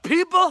power of the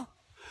people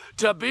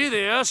to be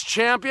the Earth's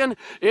champion,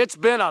 it's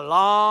been a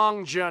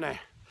long journey.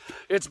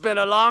 It's been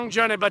a long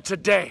journey, but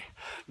today,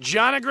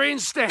 Johnny Green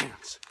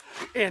stands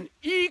in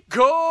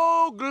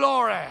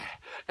eco-glory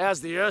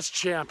as the Earth's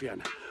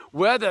champion.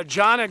 Whether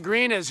Johnny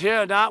Green is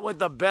here or not with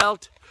the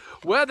belt,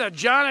 whether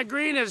Johnny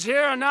Green is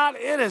here or not,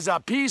 it is a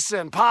piece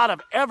and part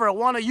of every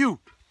one of you.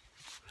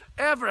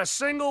 Every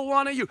single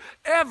one of you.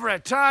 Every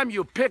time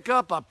you pick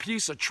up a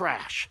piece of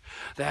trash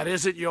that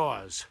isn't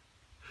yours,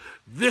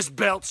 this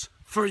belt's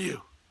for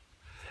you.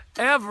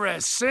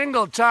 Every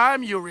single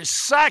time you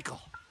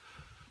recycle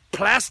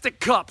plastic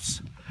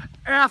cups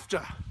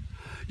after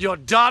your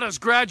daughter's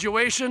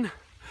graduation,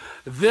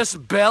 this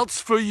belt's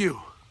for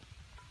you.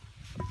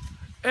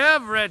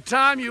 Every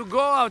time you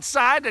go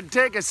outside to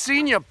take a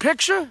senior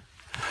picture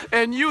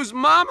and use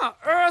Mama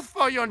Earth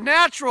for your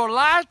natural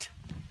light,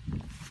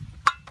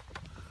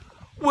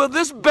 well,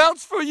 this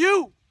belt's for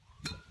you.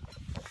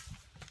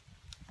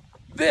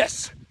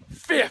 This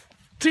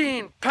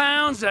 15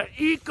 pounds of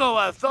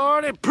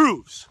eco-authority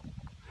proves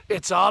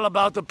it's all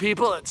about the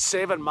people and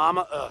saving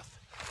Mama Earth.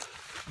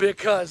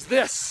 Because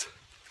this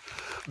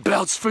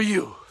belt's for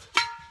you.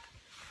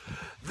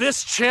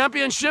 This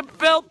championship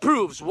belt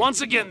proves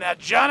once again that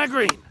Johnny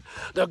Green,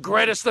 the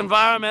greatest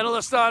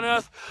environmentalist on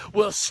Earth,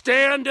 will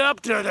stand up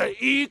to the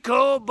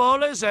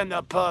eco-bullies and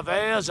the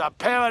purveyors of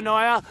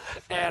paranoia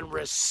and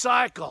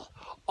recycle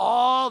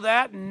all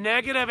that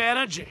negative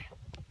energy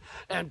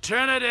and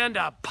turn it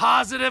into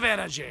positive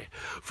energy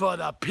for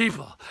the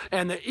people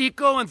and the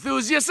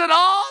eco-enthusiasts and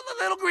all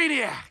the little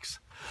greeniacs.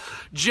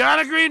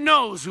 Johnny Green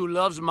knows who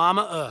loves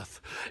Mama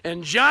Earth,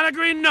 and Johnny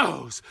Green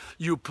knows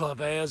you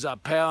purveyors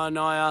of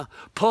paranoia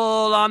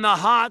pull on the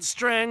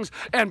heartstrings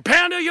and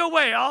pander your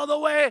way all the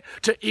way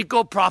to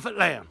eco-profit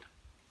land.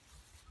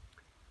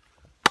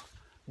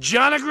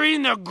 Johnny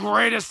Green, the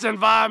greatest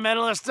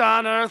environmentalist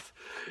on Earth,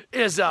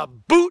 is a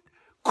boot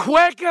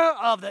quaker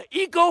of the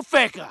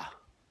eco-faker,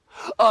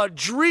 a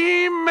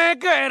dream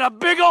maker and a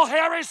big old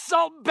hairy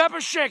salt and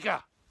pepper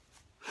shaker.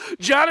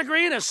 Johnny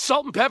Green is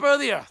salt and pepper of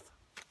the earth.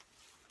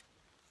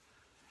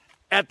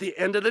 At the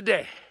end of the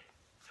day,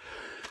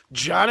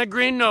 Johnny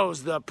Green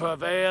knows the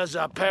purveyors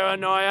of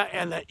paranoia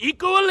and the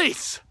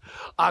eco-elites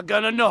are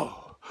gonna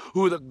know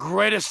who the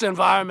greatest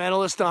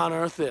environmentalist on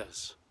Earth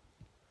is.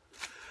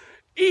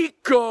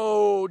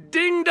 Eco,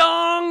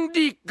 ding-dong,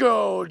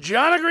 deco.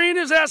 Johnny Green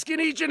is asking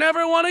each and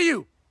every one of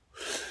you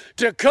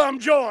to come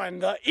join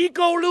the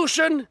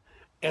eco-lution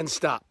and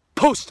stop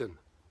posting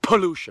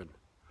pollution.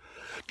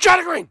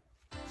 Johnny Green!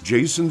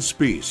 Jason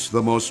Spiess,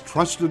 the most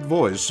trusted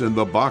voice in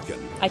the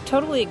Bakken. I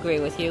totally agree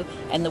with you,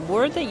 and the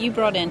word that you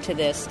brought into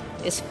this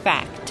is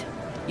fact.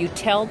 You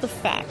tell the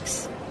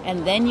facts,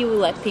 and then you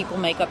let people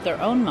make up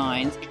their own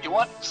minds. You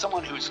want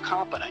someone who's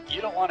competent. You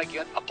don't want to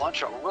get a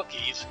bunch of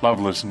rookies. Love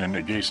listening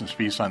to Jason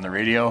Spiess on the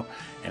radio,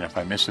 and if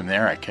I miss him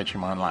there, I catch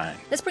him online.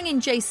 Let's bring in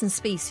Jason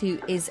Spiess, who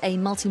is a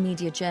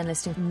multimedia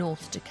journalist in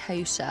North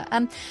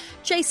Dakota.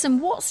 Jason,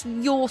 what's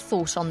your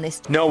thought on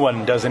this? No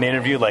one does an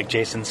interview like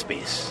Jason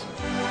Spiess.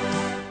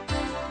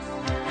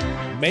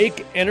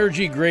 Make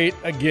energy great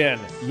again.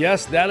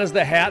 Yes, that is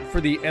the hat for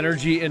the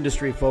energy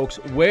industry, folks.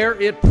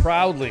 Wear it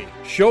proudly.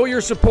 Show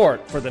your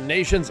support for the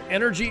nation's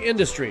energy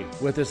industry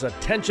with this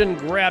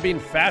attention-grabbing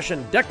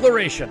fashion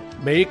declaration.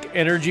 Make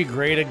energy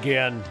great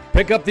again.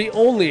 Pick up the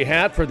only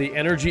hat for the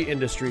energy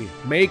industry.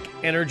 Make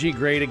energy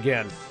great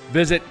again.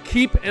 Visit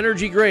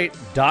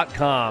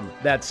keepenergygreat.com.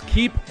 That's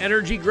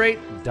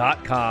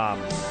keepenergygreat.com.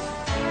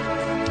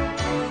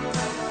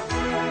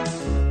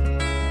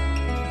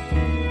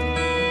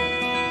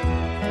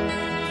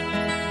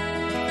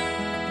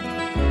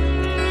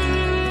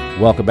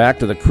 Welcome back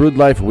to the Crude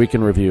Life Week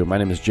in Review. My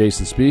name is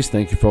Jason Spiess.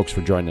 Thank you, folks,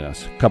 for joining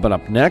us. Coming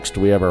up next,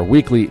 we have our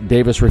weekly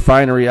Davis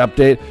Refinery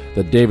update.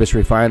 The Davis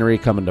Refinery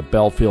coming to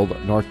Belfield,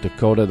 North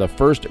Dakota, the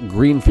first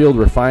greenfield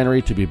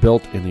refinery to be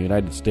built in the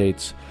United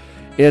States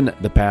in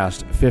the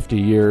past 50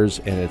 years,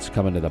 and it's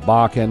coming to the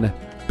Bakken,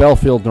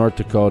 Belfield, North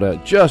Dakota,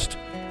 just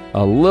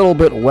a little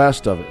bit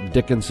west of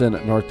Dickinson,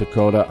 North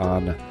Dakota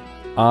on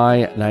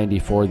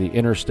I-94, the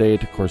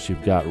interstate. Of course,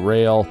 you've got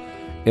rail,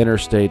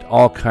 interstate,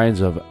 all kinds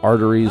of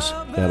arteries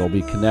that'll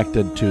be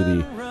connected to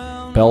the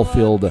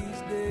Belfield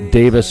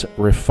Davis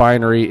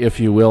Refinery, if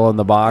you will, in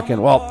the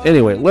Bakken. Well,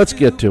 anyway, let's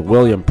get to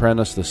William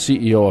Prentice, the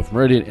CEO of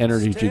Meridian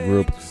Energy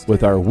Group,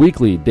 with our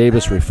weekly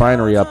Davis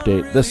Refinery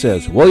update. This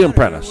is William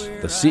Prentice,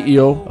 the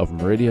CEO of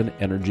Meridian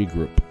Energy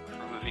Group.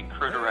 Moving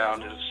crude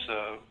around is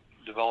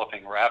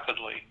developing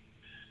rapidly.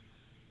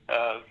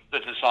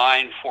 The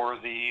design for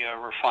the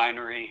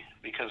refinery,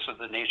 because of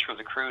the nature of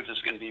the crude, is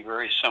going to be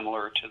very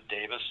similar to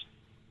Davis.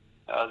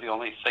 The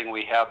only thing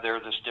we have there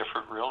that's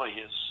different really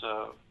is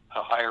a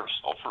higher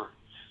sulfur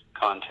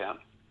content.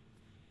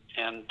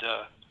 And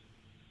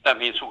that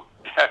means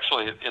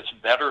actually it's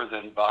better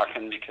than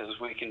Bakken because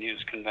we can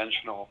use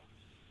conventional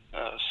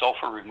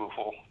sulfur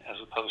removal as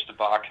opposed to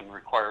Bakken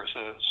requires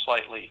a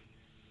slightly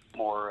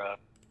more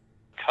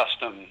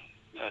custom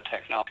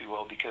technology,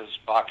 because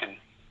Bakken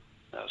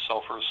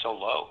sulfur is so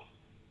low.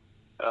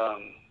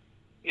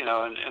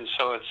 And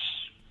so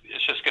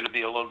it's just going to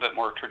be a little bit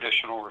more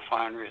traditional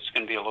refinery. It's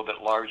going to be a little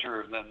bit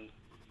larger than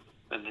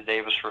the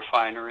Davis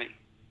refinery.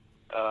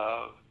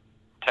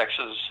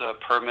 Texas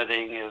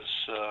permitting is,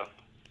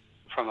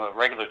 from a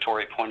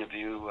regulatory point of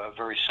view,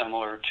 very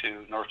similar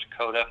to North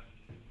Dakota.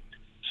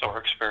 So our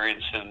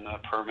experience in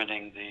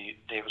permitting the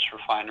Davis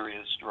refinery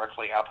is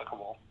directly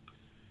applicable.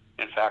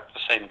 In fact, the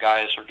same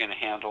guys are going to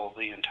handle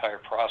the entire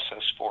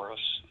process for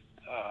us.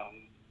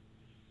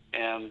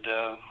 And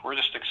we're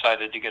just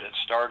excited to get it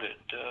started.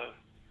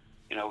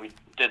 We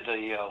did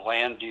the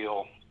land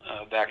deal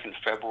back in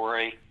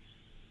February.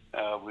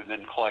 We've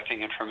been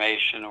collecting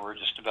information, and we're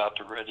just about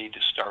ready to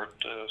start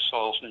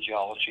soils and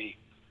geology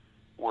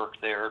work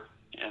there,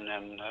 and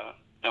then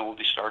we'll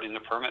be starting the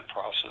permit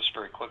process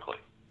very quickly.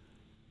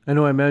 I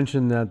know I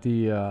mentioned that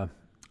the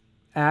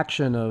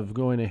action of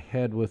going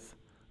ahead with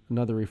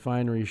another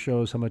refinery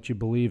shows how much you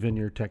believe in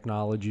your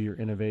technology, your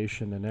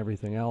innovation, and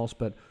everything else.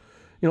 But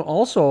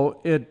also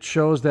it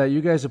shows that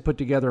you guys have put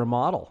together a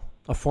model,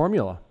 a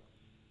formula.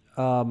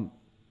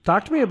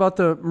 Talk to me about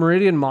the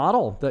Meridian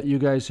model that you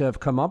guys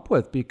have come up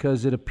with,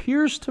 because it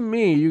appears to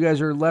me you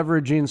guys are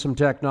leveraging some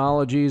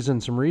technologies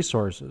and some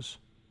resources.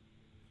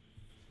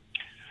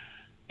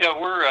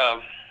 Yeah,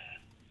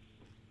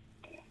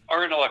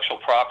 our intellectual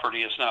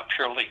property is not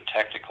purely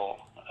technical.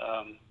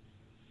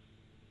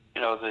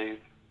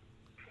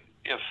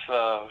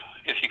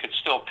 If you could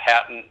still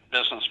patent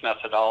business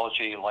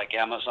methodology like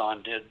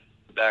Amazon did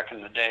back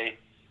in the day,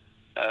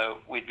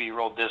 we'd be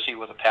real busy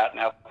with a patent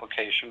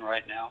application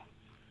right now.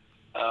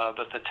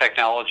 But the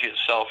technology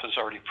itself is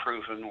already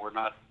proven. We're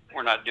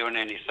not doing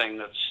anything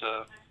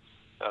that's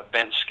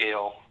bench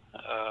scale,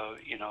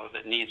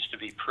 that needs to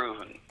be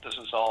proven. This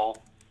is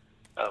all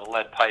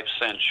lead pipe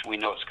cinch. We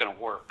know it's going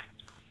to work.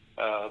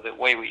 The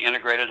way we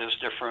integrate it is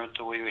different.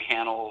 The way we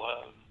handle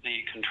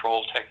the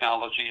control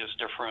technology is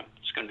different.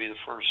 It's going to be the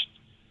first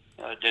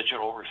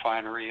digital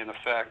refinery in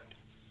effect.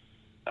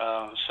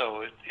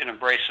 So it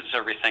embraces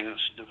everything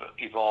that's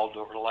evolved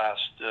over the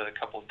last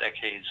couple of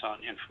decades on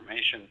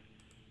information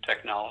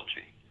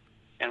technology.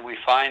 And we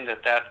find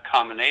that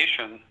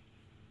combination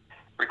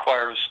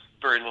requires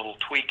very little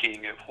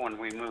tweaking when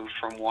we move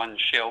from one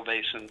shale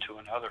basin to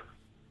another.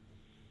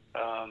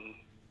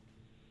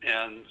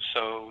 And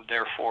so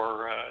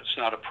therefore it's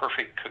not a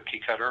perfect cookie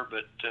cutter,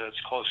 but it's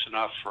close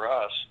enough for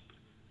us,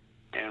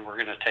 and we're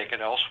going to take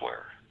it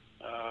elsewhere.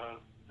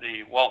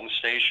 The Walton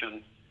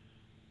Station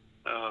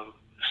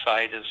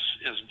site is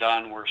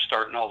done. We're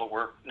starting all the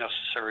work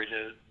necessary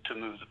to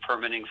move the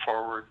permitting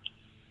forward.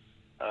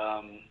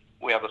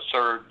 We have a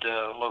third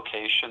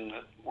location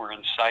that we're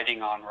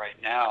inciting on right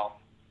now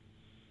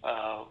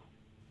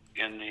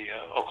in the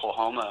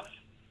Oklahoma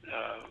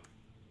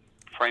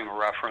frame of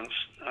reference.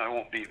 I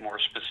won't be more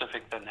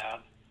specific than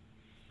that,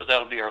 but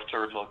that'll be our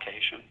third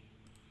location.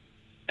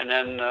 And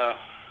then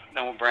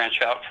we'll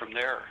branch out from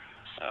there.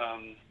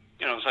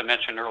 As I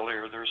mentioned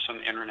earlier, there's some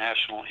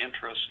international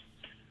interest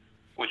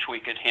which we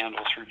could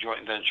handle through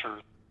joint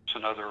ventures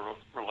and other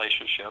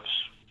relationships.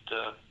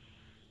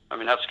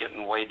 That's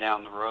getting way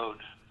down the road.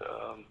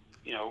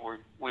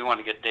 We want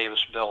to get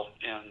Davis built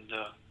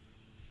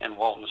and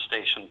Walton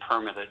Station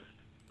permitted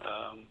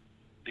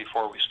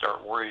before we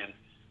start worrying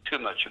too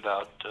much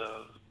about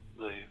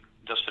the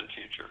distant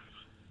future.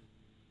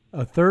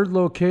 A third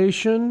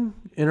location,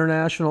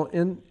 international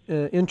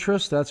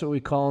interest, that's what we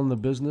call in the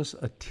business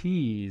a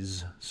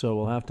tease. So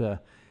we'll have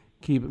to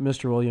keep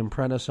Mr. William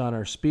Prentice on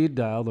our speed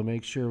dial to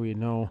make sure we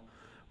know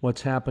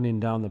what's happening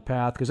down the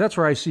path, because that's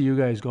where I see you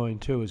guys going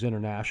too, is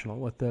international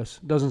with this.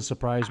 It doesn't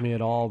surprise me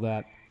at all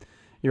that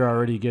you're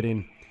already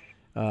getting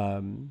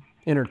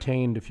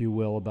entertained, if you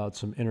will, about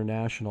some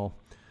international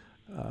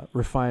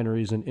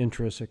refineries and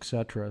interests,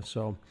 etc.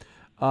 So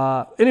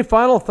any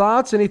final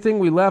thoughts, anything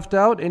we left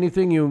out,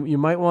 anything you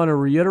might want to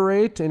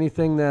reiterate,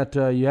 anything that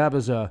you have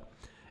as a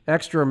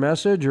extra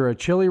message or a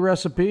chili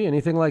recipe,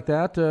 anything like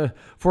that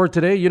for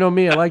today? You know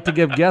me, I like to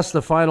give guests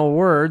the final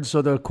word,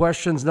 so the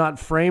question's not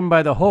framed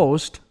by the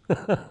host.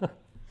 I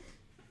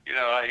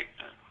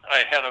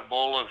had a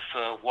bowl of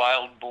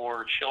wild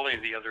boar chili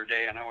the other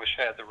day, and I wish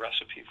I had the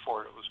recipe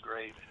for it. It was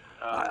great.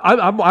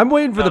 I'm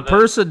waiting for the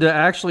person to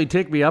actually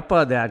take me up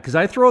on that, because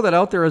I throw that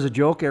out there as a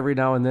joke every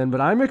now and then,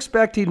 but I'm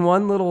expecting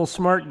one little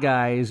smart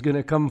guy is going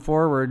to come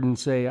forward and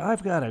say,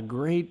 I've got a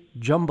great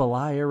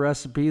jambalaya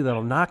recipe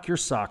that'll knock your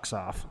socks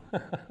off.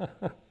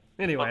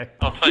 Anyway.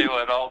 I'll tell you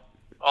what,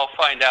 I'll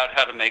find out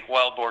how to make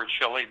wild boar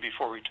chili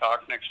before we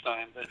talk next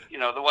time. But,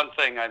 the one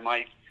thing I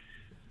might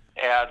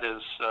add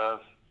is,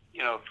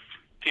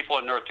 people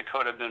in North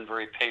Dakota have been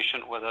very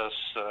patient with us.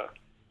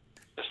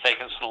 It's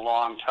taken us a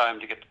long time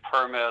to get the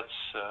permits.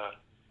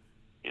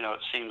 It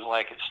seems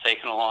like it's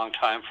taken a long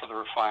time for the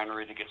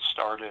refinery to get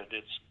started.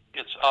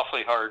 it's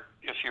awfully hard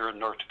if you're in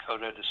North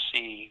Dakota to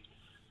see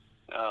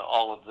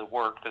all of the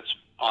work that's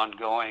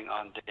ongoing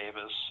on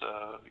Davis.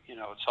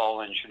 It's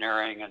all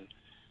engineering and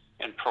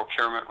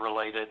procurement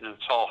related, and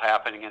it's all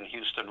happening in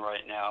Houston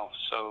right now.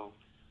 So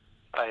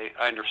I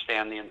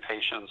understand the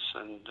impatience,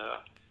 and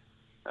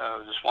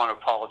just want to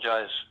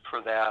apologize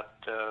for that.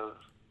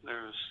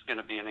 There's going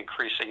to be an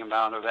increasing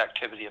amount of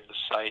activity at the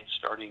site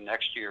starting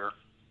next year,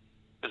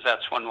 because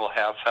that's when we'll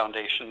have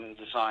foundation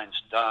designs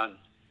done,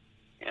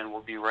 and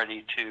we'll be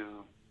ready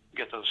to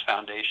get those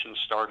foundations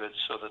started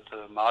so that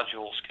the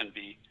modules can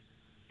be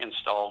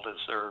installed as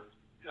they're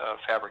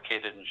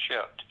fabricated and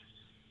shipped.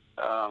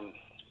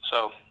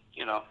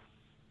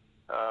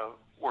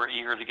 We're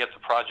eager to get the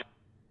project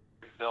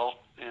built,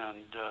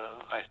 and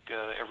I think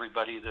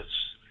everybody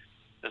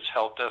that's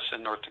helped us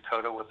in North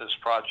Dakota with this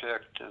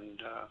project,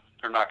 and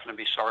they're not going to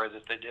be sorry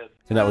that they did.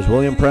 And that was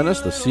William Prentice,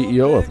 the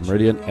CEO of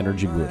Meridian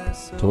Energy Group.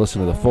 To listen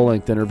to the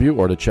full-length interview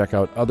or to check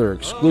out other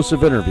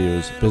exclusive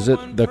interviews, visit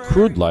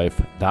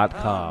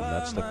thecrudelife.com.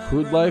 That's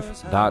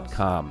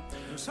thecrudelife.com.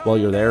 While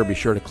you're there, be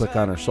sure to click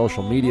on our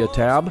social media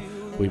tab.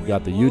 We've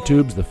got the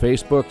YouTubes, the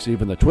Facebooks,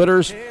 even the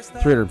Twitters,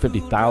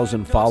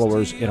 350,000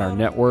 followers in our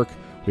network.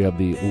 We have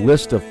the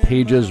list of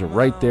pages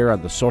right there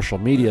on the social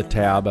media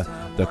tab,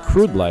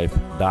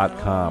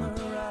 thecrudelife.com.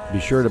 Be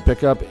sure to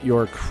pick up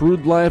your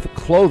Crude Life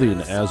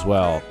clothing as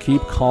well.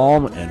 Keep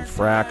calm and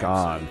frack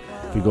on.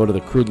 If you go to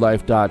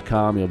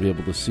thecrudelife.com, you'll be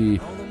able to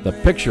see the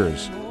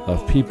pictures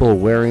of people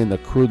wearing the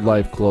Crude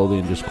Life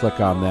clothing. Just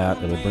click on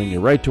that. It'll bring you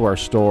right to our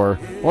store,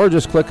 or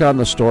just click on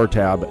the store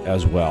tab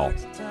as well.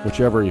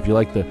 Whichever, if you're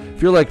like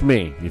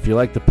me, if you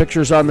like the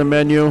pictures on the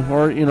menu,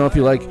 or if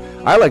you like,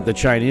 I like the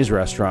Chinese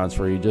restaurants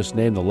where you just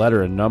name the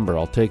letter and number.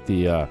 I'll take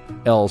the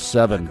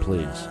L7,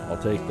 please. I'll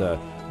take the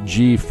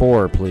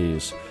G4,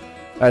 please.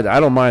 I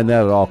don't mind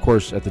that at all. Of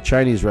course, at the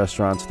Chinese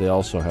restaurants, they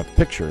also have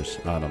pictures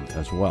on them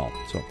as well.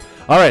 So,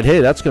 all right,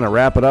 hey, that's going to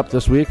wrap it up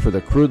this week for the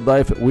Crude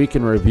Life Week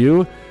in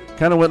Review.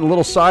 Kind of went a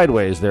little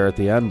sideways there at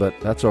the end, but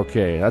that's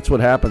okay. That's what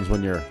happens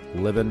when you're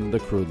living the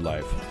crude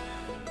life.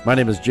 My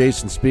name is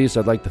Jason Spees.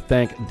 I'd like to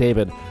thank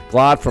David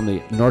Glott from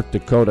the North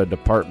Dakota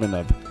Department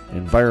of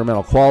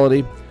Environmental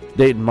Quality,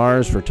 Dayton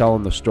Mars for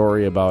telling the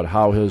story about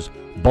how his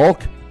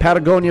bulk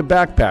Patagonia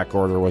backpack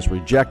order was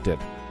rejected,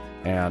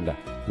 and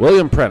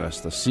William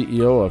Prentice, the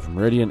CEO of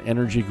Meridian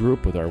Energy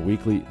Group, with our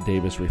weekly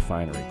Davis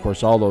refinery. Of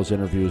course, all those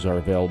interviews are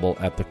available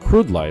at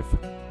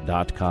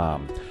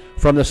thecrudelife.com.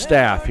 From the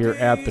staff here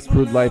at the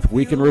Crude Life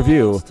Week in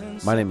Review,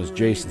 my name is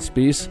Jason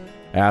Spees,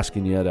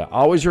 asking you to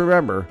always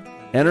remember,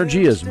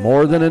 energy is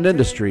more than an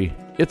industry,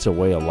 it's a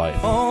way of life.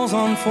 Falls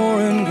on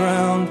foreign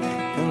ground,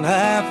 and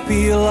I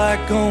feel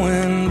like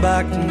going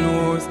back to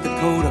North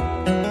Dakota.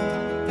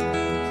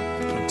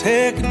 I'll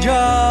take a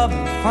job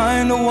and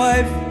find a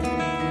wife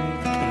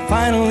and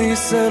finally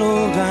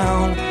settle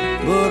down.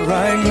 But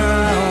right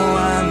now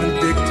I'm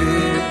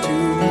addicted to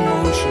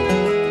emotion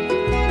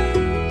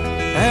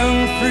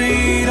and the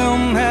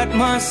freedom that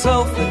my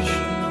selfish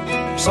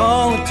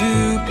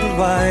solitude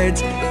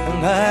provides.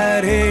 And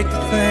I'd hate to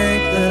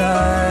think that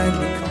I'd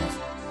become.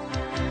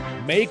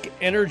 Make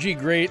energy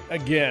great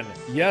again.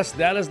 Yes,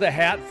 that is the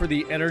hat for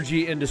the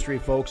energy industry,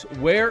 folks.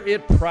 Wear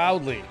it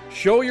proudly.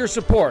 Show your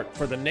support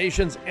for the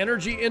nation's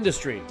energy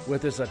industry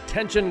with this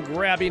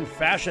attention-grabbing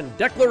fashion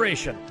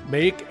declaration.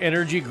 Make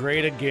energy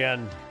great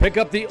again. Pick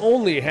up the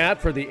only hat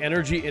for the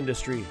energy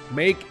industry.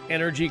 Make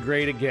energy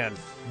great again.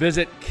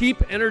 Visit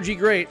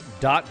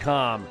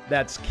keepenergygreat.com.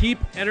 That's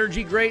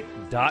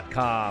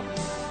keepenergygreat.com.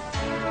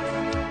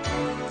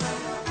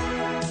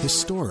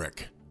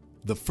 Historic.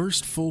 The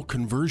first full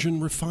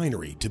conversion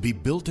refinery to be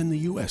built in the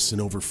U.S.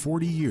 in over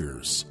 40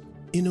 years.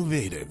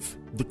 Innovative.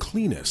 The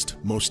cleanest,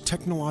 most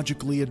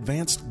technologically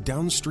advanced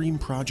downstream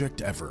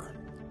project ever.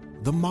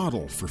 The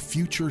model for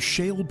future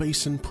shale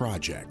basin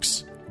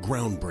projects.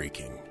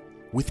 Groundbreaking.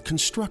 With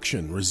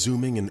construction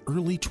resuming in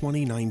early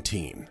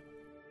 2019.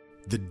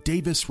 The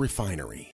Davis Refinery.